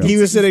 Yeah, corner. He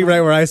was sitting right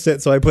where I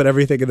sit, so I put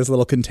everything in this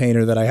little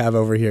container that I have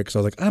over here because I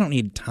was like, I don't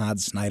need Todd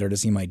Snyder to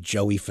see see my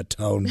Joey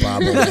Fatone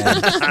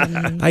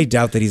bobblehead. I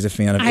doubt that he's a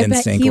fan of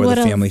NSYNC or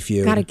the Family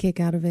Feud. Got a kick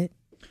out of it.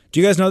 Do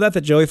you guys know that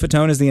Joey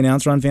Fatone is the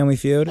announcer on Family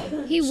Feud?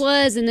 He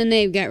was, and then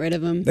they got rid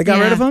of him. They got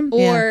rid of him?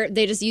 Or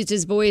they just used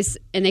his voice,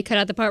 and they cut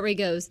out the part where he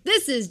goes,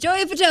 "This is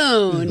Joey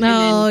Fatone."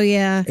 Oh,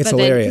 yeah. It's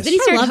hilarious. Then he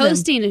started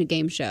hosting a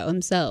game show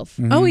himself.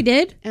 Mm-hmm. Oh, he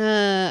did?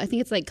 I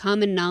think it's like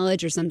Common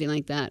Knowledge or something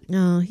like that.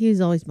 No, he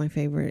was always my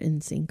favorite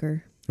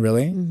NSYNCer.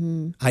 Really?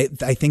 Mm-hmm.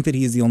 I think that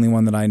he's the only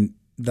one that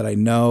I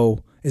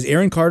know. Is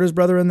Aaron Carter's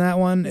brother in that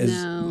one? Is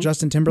No.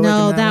 Justin Timberlake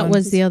No, in that one?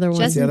 was the other one.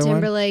 Justin the other one?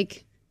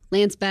 Timberlake,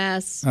 Lance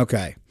Bass,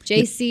 Okay.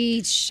 JC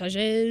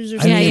Chazes or I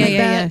something mean, like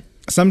that.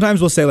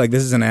 Sometimes we'll say, like,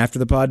 this is an after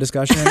the pod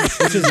discussion.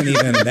 This isn't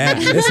even that.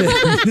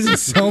 This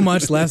is so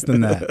much less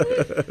than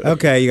that.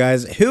 Okay, you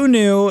guys. Who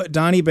knew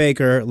Donnie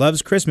Baker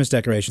loves Christmas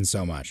decorations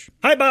so much?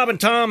 Hey, Bob and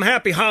Tom.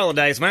 Happy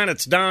holidays, man.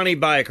 It's Donnie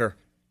Baker.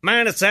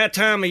 Man, it's that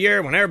time of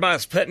year when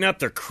everybody's putting up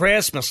their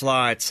Christmas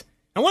lights.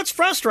 And what's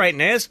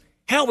frustrating is,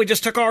 hell, we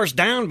just took ours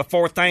down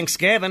before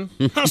Thanksgiving.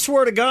 I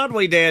swear to God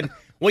we did.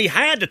 We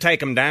had to take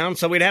them down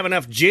so we'd have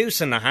enough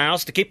juice in the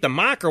house to keep the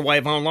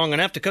microwave on long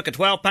enough to cook a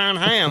 12-pound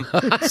ham.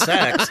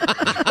 Sex.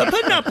 But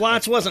putting up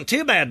lights wasn't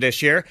too bad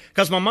this year,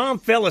 because my mom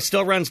Phyllis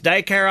still runs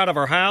daycare out of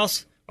her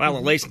house. Well,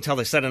 at least until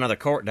they set another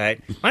court date.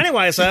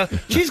 Anyway, so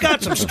she's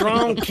got some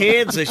strong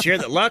kids this year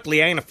that luckily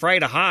ain't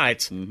afraid of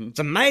heights. It's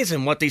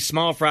amazing what these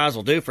small fries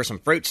will do for some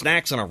fruit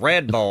snacks and a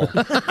Red Bull.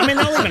 I mean,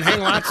 they'll even hang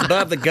lights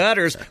above the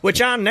gutters,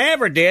 which I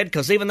never did,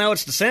 because even though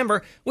it's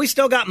December, we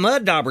still got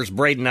mud daubers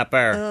breeding up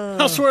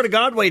there. I swear to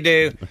God we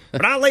do.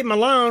 But I leave them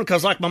alone,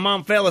 because like my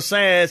mom Phyllis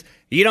says,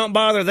 you don't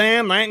bother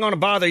them, they ain't going to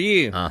bother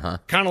you. Kind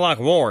of like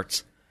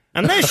warts.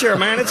 And this year,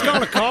 man, it's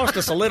going to cost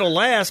us a little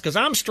less because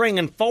I'm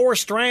stringing 4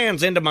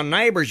 strands into my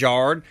neighbor's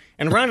yard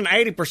and running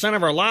 80%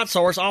 of our light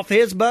source off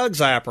his bug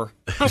zapper.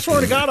 I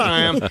swear to God I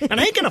am. And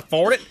he can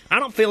afford it. I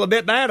don't feel a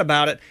bit bad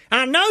about it.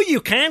 I know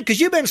you can,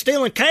 because you've been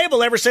stealing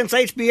cable ever since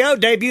HBO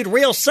debuted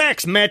Real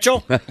Sex,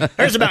 Mitchell.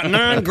 There's about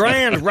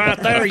 $9,000 right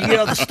there you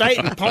owe the state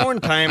in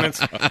porn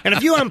payments. And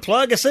if you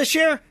unplug us this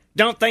year,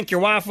 don't think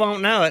your wife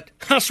won't know it.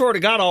 I swear to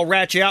God, I'll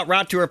rat you out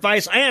right to her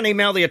face and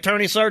email the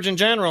Attorney Surgeon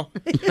General.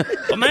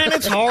 But man,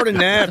 it's hard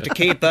enough to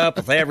keep up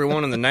with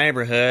everyone in the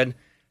neighborhood.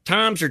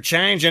 Times are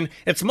changing.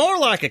 It's more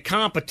like a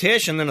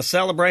competition than a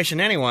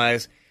celebration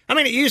anyways. I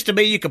mean, it used to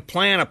be you could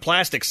plant a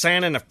plastic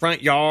Santa in the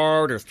front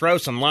yard or throw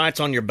some lights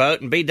on your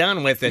boat and be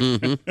done with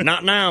it.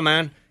 Not now,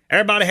 man.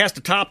 Everybody has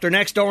to top their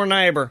next-door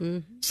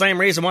neighbor. Same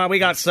reason why we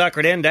got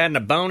suckered into adding a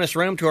bonus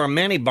room to our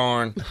mini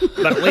barn.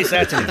 But at least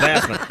that's an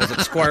investment, because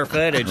it's square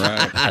footage.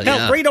 Right.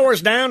 Hell, 3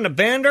 doors down to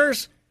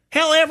vendors.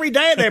 Hell, every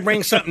day they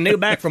bring something new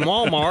back from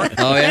Walmart.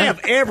 Oh, yeah? They have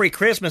every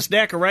Christmas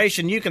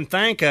decoration you can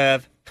think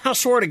of. I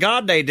swear to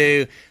God they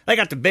do. They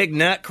got the big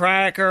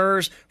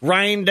nutcrackers,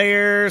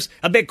 reindeers,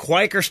 a big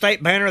Quaker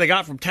State banner they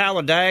got from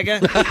Talladega.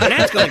 And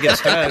that's going to get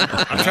stowed.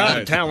 I'm trying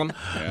to tell them.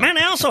 Man,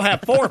 they also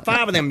have 4 or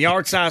 5 of them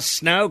yard-sized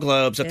snow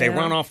globes that they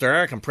run off their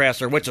air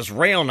compressor, which is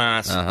real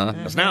nice.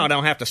 Because now I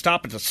don't have to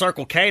stop at the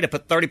Circle K to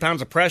put 30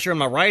 pounds of pressure in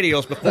my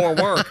radials before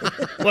work.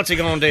 What's he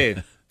going to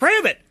do?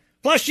 Prove it.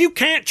 Plus, you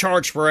can't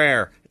charge for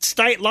air. It's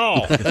state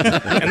law.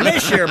 And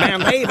this year,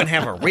 man, they even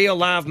have a real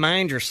live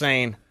manger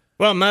scene.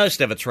 Well, most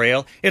of it's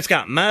real. It's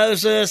got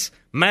Moses,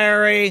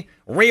 Mary,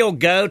 real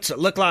goats that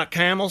look like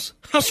camels.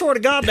 I swear to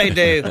God they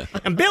do.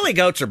 And billy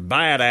goats are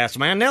badass,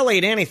 man. They'll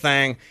eat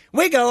anything.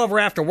 We go over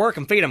after work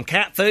and feed them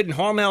cat food and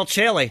Hormel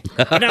chili.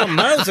 But now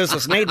Moses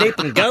is knee-deep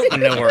in goat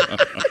manure.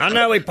 I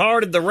know he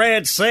parted the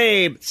Red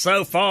Sea, but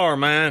so far,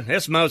 man,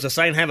 this Moses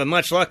ain't having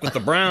much luck with the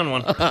brown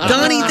one.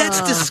 Donnie,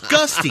 that's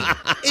disgusting.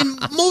 And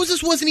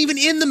Moses wasn't even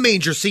in the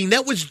manger scene.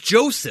 That was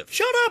Joseph.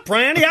 Shut up,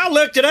 Randy. I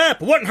looked it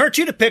up. It wouldn't hurt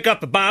you to pick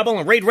up the Bible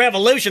and read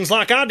Revolutions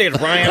like I did,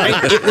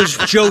 Randy. It was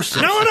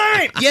Joseph. No,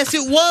 it ain't. Yes,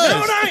 it was.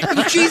 No, it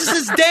ain't.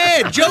 Jesus'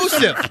 dad,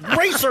 Joseph.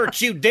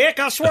 Research, you dick.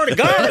 I swear to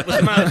God it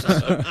was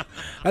Moses.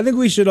 I think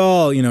we should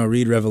all,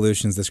 read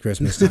Revolutions this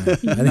Christmas time. I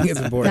think it's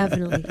important.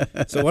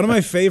 Definitely. So one of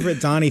my favorite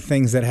Donnie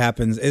things that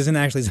happens isn't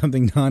actually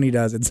something Donnie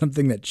does. It's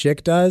something that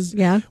Chick does.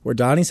 Yeah. Where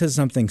Donnie says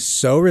something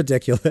so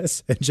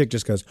ridiculous, and Chick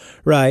just goes,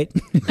 right.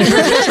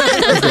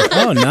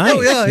 Oh, nice.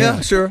 Oh,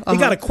 yeah, sure. He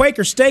got a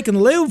Quaker steak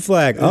and lube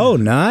flag. Oh,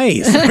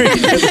 nice. He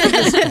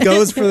just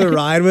goes for the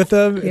ride with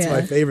them. It's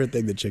my favorite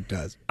thing that Chick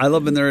does. I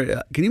love when they're.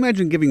 Can you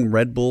imagine giving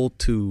Red Bull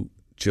to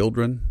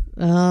children?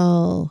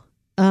 Oh,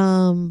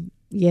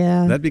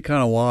 yeah. That'd be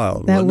kind of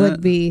wild. That wouldn't would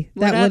it? be.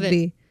 What That of would it?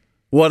 be.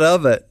 What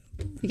of it?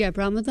 You got a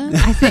problem with that?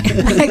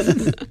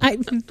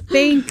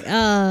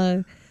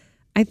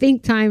 I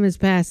think time has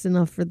passed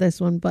enough for this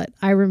one, but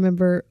I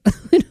remember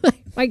when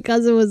my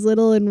cousin was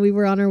little and we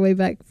were on our way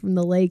back from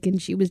the lake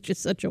and she was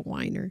just such a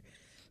whiner.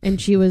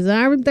 And she was,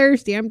 I'm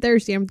thirsty. And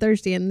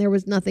there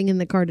was nothing in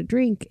the car to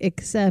drink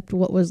except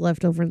what was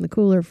left over in the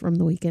cooler from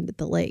the weekend at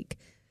the lake.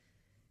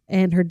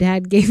 And her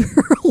dad gave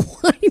her a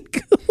wine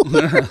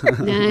cooler.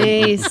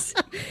 Nice.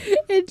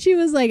 And she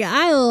was like,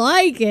 I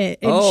like it.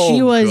 And Oh,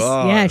 she was,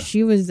 God.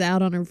 she was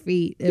out on her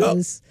feet. It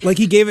was, Like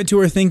he gave it to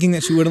her thinking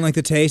that she wouldn't like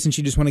the taste and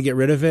she just want to get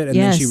rid of it. And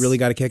then she Yes. really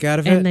got a kick out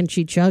of it. and then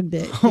she chugged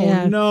it. Oh,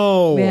 yeah.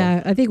 no.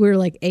 Yeah, I think we were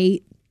like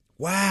 8.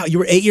 Wow. You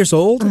were 8 years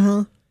old?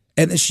 Uh-huh.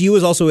 And she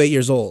was also 8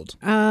 years old.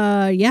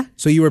 Yeah.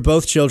 So you were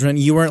both children.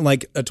 You weren't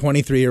like a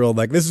 23-year-old,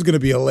 like, this is going to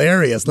be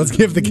hilarious. Let's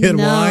give the kid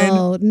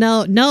wine.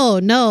 No.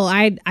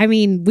 I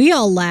mean, we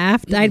all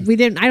laughed. I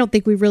don't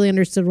think we really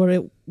understood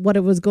what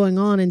it was going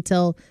on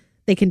until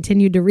they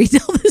continued to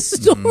retell the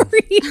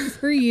story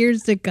for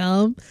years to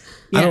come.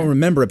 I don't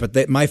remember it,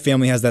 but my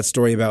family has that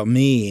story about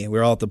me. We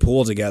were all at the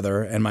pool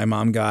together, and my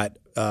mom got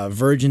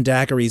virgin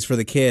daiquiris for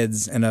the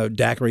kids and a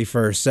daiquiri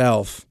for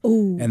herself.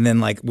 Ooh. And then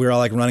like we were all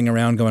like running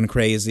around going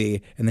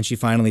crazy, and then she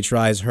finally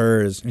tries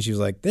hers, and she was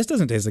like, "This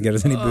doesn't taste like it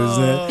has any booze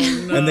in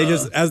it." No. And they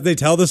just, as they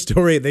tell the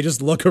story, they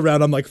just look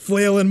around. I'm like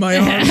flailing my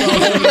arms all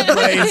over the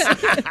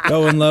place,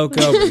 going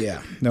loco. But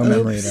yeah, no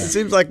memory of that. It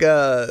seems like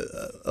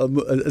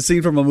a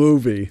scene from a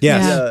movie.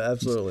 Yes. Yeah,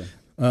 absolutely.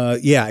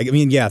 Yeah, I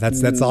mean, yeah,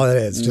 that's all it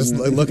is. Just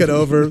look it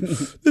over.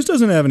 This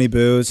doesn't have any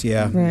booze.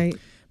 Yeah, right.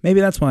 Maybe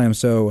that's why I'm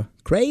so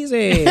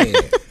crazy.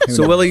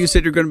 So, Willie, you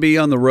said you're going to be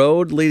on the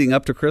road leading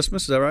up to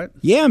Christmas. Is that right?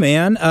 Yeah,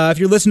 man. If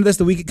you're listening to this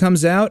the week it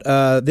comes out,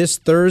 this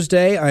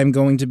Thursday, I'm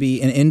going to be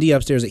in Indy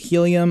upstairs at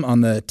Helium. On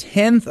the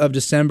 10th of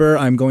December,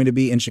 I'm going to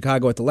be in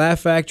Chicago at the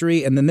Laugh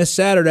Factory. And then this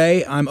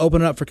Saturday, I'm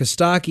opening up for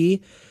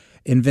Kostaki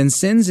in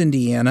Vincennes,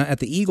 Indiana at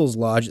the Eagles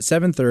Lodge at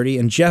 7:30.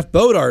 And Jeff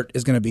Bodart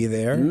is going to be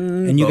there.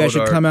 And you guys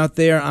should Bodart. come out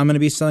there. I'm going to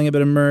be selling a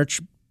bit of merch.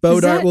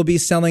 Bodart will be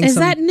selling Is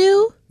some... that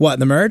new? What,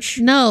 the merch?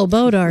 No,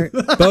 Bodart.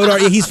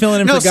 Bodart, he's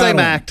filling in No, for Godwin. same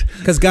act.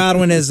 Because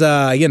Godwin is,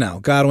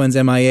 Godwin's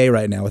MIA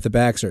right now with the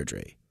back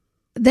surgery.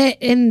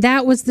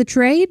 That was the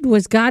trade?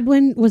 Was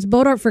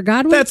Bodart for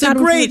Godwin? That's a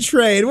Godwin great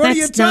trade. What are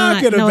you That's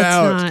not- talking no, it's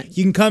about? not.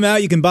 You can come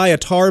out, you can buy a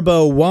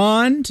Tarbo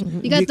wand.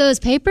 You got those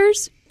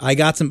papers? I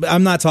got some.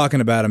 I'm not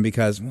talking about them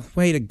because,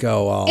 way to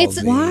go, all.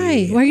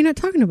 Why? Why are you not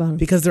talking about them?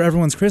 Because they're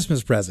everyone's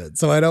Christmas present.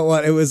 So I don't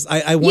want, it was,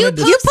 I wanted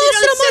to. You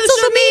posted them on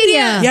social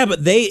media. Yeah, but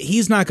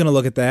he's not going to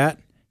look at that.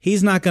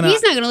 He's not going to.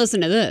 He's not going to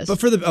listen to this.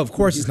 But of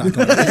course he's not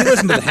going to.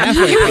 Listen to the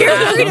halfway part. You're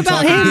worried I'm about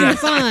talking- him. yeah. You're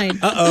fine.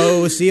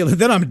 Uh-oh, see,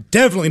 then I'm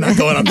definitely not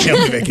going on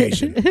family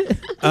vacation.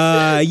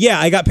 Yeah,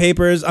 I got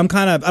papers. I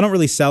don't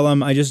really sell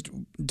them. I just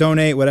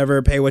donate,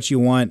 whatever, pay what you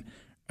want.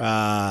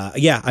 I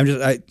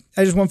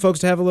just want folks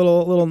to have a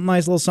little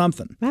nice little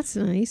something. That's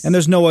nice. And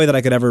there's no way that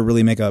I could ever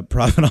really make a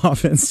profit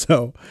off it.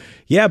 So,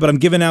 yeah, but I'm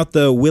giving out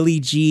the Willie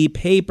G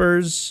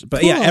papers.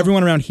 But yeah, Cool.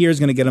 everyone around here is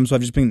going to get them. So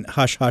I've just been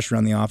hush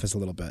around the office a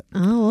little bit.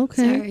 Oh,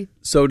 okay. Sorry.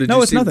 So did No,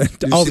 you it's see, nothing.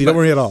 did you Halsey, see don't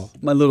worry at all.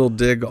 My little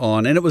dig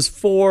on, and it was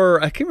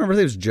for, I can't remember if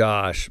it was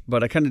Josh,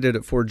 but I kind of did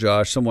it for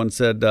Josh. Someone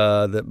said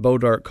that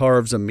Bodart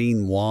carves a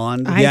mean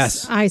wand.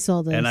 Yes. I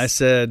saw this. And I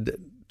said,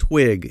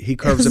 twig. He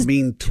carves a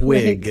mean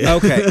twig.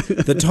 Okay.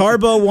 The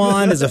Tarbo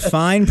wand is a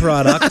fine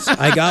product.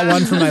 I got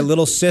one for my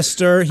little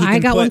sister. I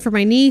got one for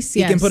my niece. He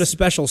Yes. can put a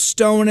special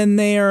stone in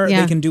there.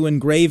 Yeah. They can do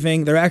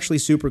engraving. They're actually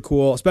super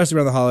cool, especially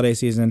around the holiday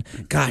season.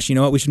 Gosh, you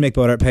know what? We should make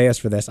Bodart pay us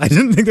for this. I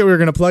didn't think that we were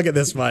going to plug it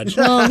this much.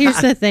 Well, here's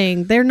the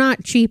thing. They're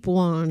not cheap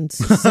wands.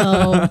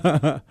 So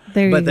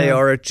there you go. But they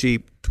are a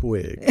cheap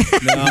twig.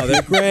 No,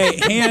 they're great.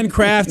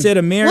 Handcrafted,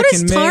 American What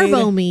does made.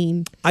 Tarbo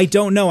mean? I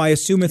don't know. I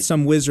assume it's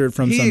some wizard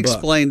from He some book.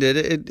 explained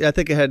it. I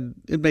think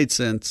it made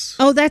sense.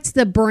 Oh, that's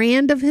the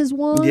brand of his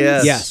wands?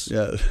 Yes. Yes.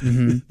 Yeah.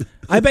 Mm-hmm.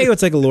 I bet you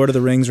it's like a Lord of the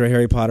Rings or a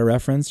Harry Potter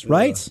reference,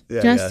 right?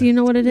 Jess, do you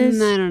know what it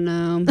is? I don't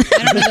know.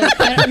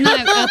 I'm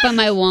not up on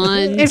my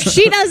wand. If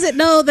she doesn't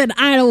know, then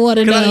I don't want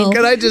to know.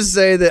 Can I just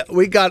say that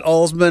we got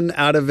Alsman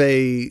out of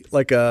a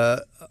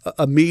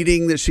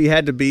meeting that she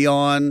had to be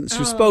on. She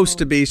was supposed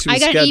to be. She was I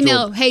got scheduled. an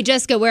email. Hey,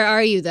 Jessica, where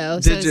are you though?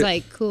 So Did it's you?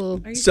 like cool.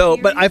 So,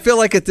 but I feel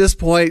like at this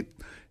point,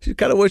 she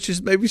kind of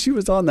wishes maybe she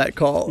was on that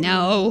call.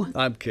 No.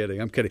 I'm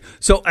kidding.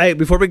 So, hey,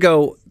 before we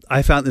go,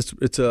 I found this.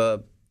 It's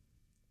a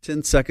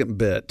 10-second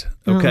bit,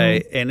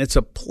 okay? And it's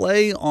a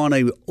play on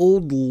a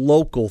old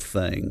local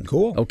thing.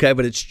 Cool. Okay,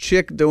 but it's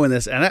Chick doing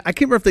this. And I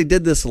can't remember if they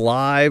did this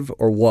live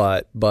or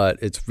what, but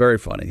it's very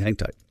funny. Hang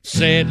tight.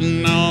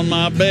 Sitting on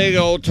my big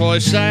old toy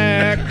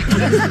sack,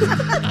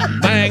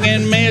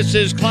 banging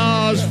Mrs.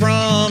 Claus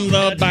from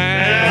the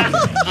back.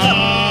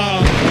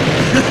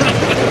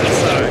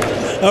 Sorry.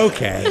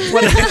 Okay.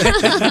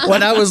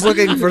 When I was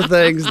looking for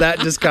things, that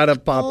just kind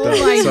of popped up. Oh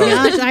my Sorry.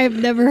 gosh, I have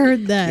never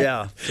heard that.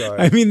 Yeah, sorry.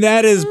 I mean,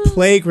 that is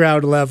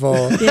playground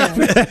level.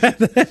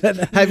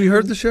 Have you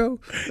heard the show?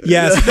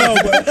 Yes.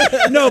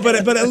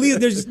 But at least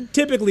there's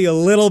typically a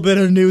little bit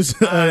of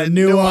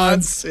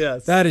nuance.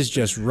 Yes. That is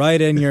just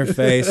right in your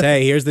face.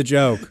 Hey, here's the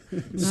joke.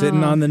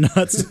 Sitting on the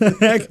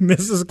nutsack,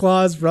 Mrs.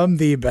 Claus from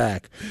the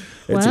back.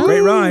 It's a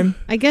great rhyme.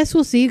 I guess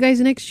we'll see you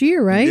guys next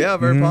year, right? Yeah,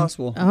 very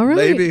possible. All right.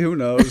 Maybe, who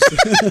knows?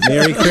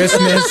 Merry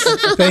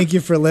Christmas. Thank you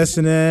for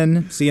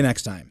listening. See you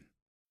next time.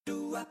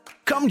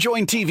 Come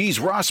join TV's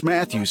Ross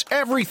Matthews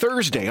every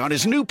Thursday on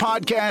his new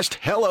podcast,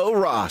 Hello,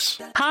 Ross.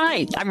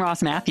 Hi, I'm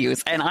Ross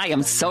Matthews, and I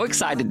am so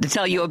excited to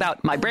tell you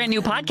about my brand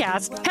new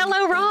podcast,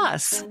 Hello,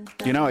 Ross.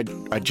 You know,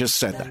 I just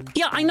said that.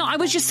 Yeah, I know. I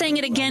was just saying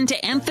it again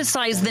to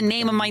emphasize the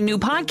name of my new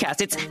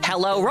podcast. It's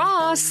Hello,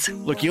 Ross.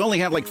 Look, you only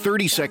have like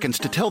 30 seconds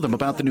to tell them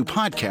about the new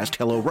podcast,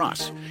 Hello,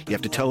 Ross. You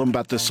have to tell them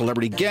about the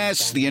celebrity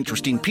guests, the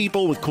interesting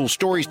people with cool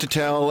stories to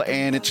tell,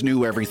 and it's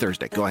new every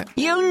Thursday. Go ahead.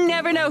 You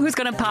never know who's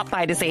going to pop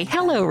by to say,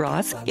 hello,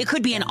 Ross. It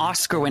could be an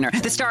Oscar winner,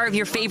 the star of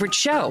your favorite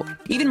show,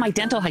 even my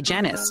dental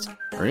hygienist.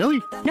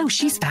 Really? No,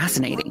 she's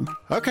fascinating.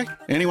 Okay.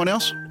 Anyone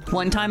else?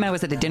 One time I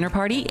was at a dinner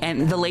party,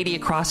 and the lady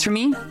across from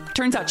me,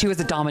 turns out she was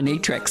a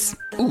dominatrix.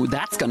 Ooh,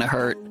 that's gonna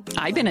hurt.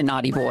 I've been a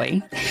naughty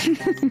boy.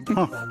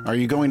 Are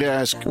you going to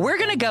ask? We're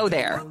gonna go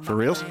there. For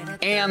reals?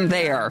 And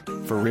there.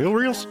 For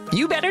reals?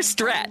 You better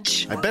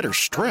stretch. I better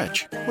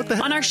stretch? What the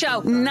heck? On our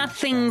show,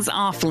 nothing's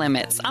off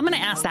limits. I'm gonna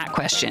ask that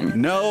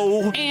question.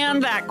 No.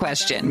 And that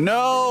question.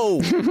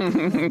 No.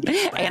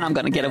 And I'm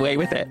gonna get away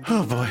with it.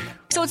 Oh, boy.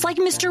 So it's like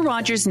Mr.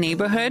 Rogers'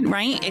 Neighborhood,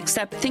 right?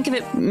 Except think of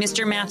it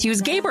Mr.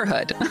 Matthews'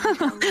 Gayborhood.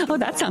 Oh,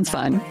 that sounds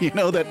fun. You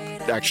know, that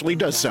actually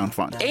does sound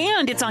fun.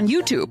 And it's on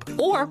YouTube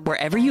or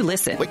wherever you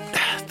listen. Wait,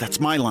 that's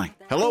my line.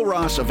 Hello,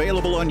 Ross,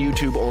 available on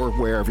YouTube or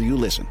wherever you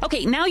listen.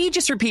 Okay, now you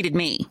just repeated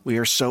me. We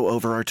are so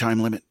over our time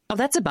limit. Oh,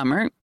 that's a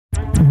bummer.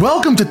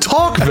 Welcome to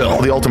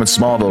Talkville, the ultimate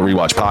Smallville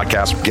rewatch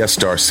podcast. Guest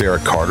star Sarah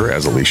Carter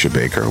as Alicia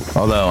Baker,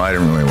 although I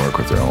didn't really work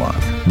with her a lot.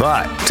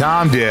 But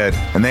Tom did,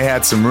 and they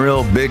had some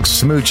real big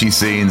smoochy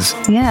scenes.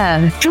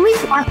 Yeah. Can we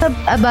talk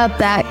about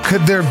that?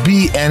 Could there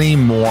be any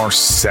more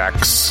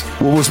sex?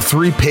 What was a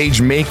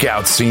 3-page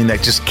makeout scene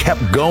that just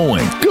kept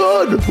going?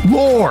 Good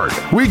Lord,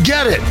 we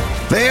get it.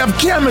 They have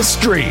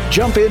chemistry.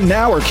 Jump in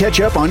now or catch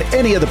up on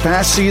any of the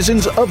past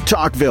seasons of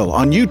Talkville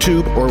on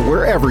YouTube or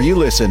wherever you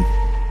listen.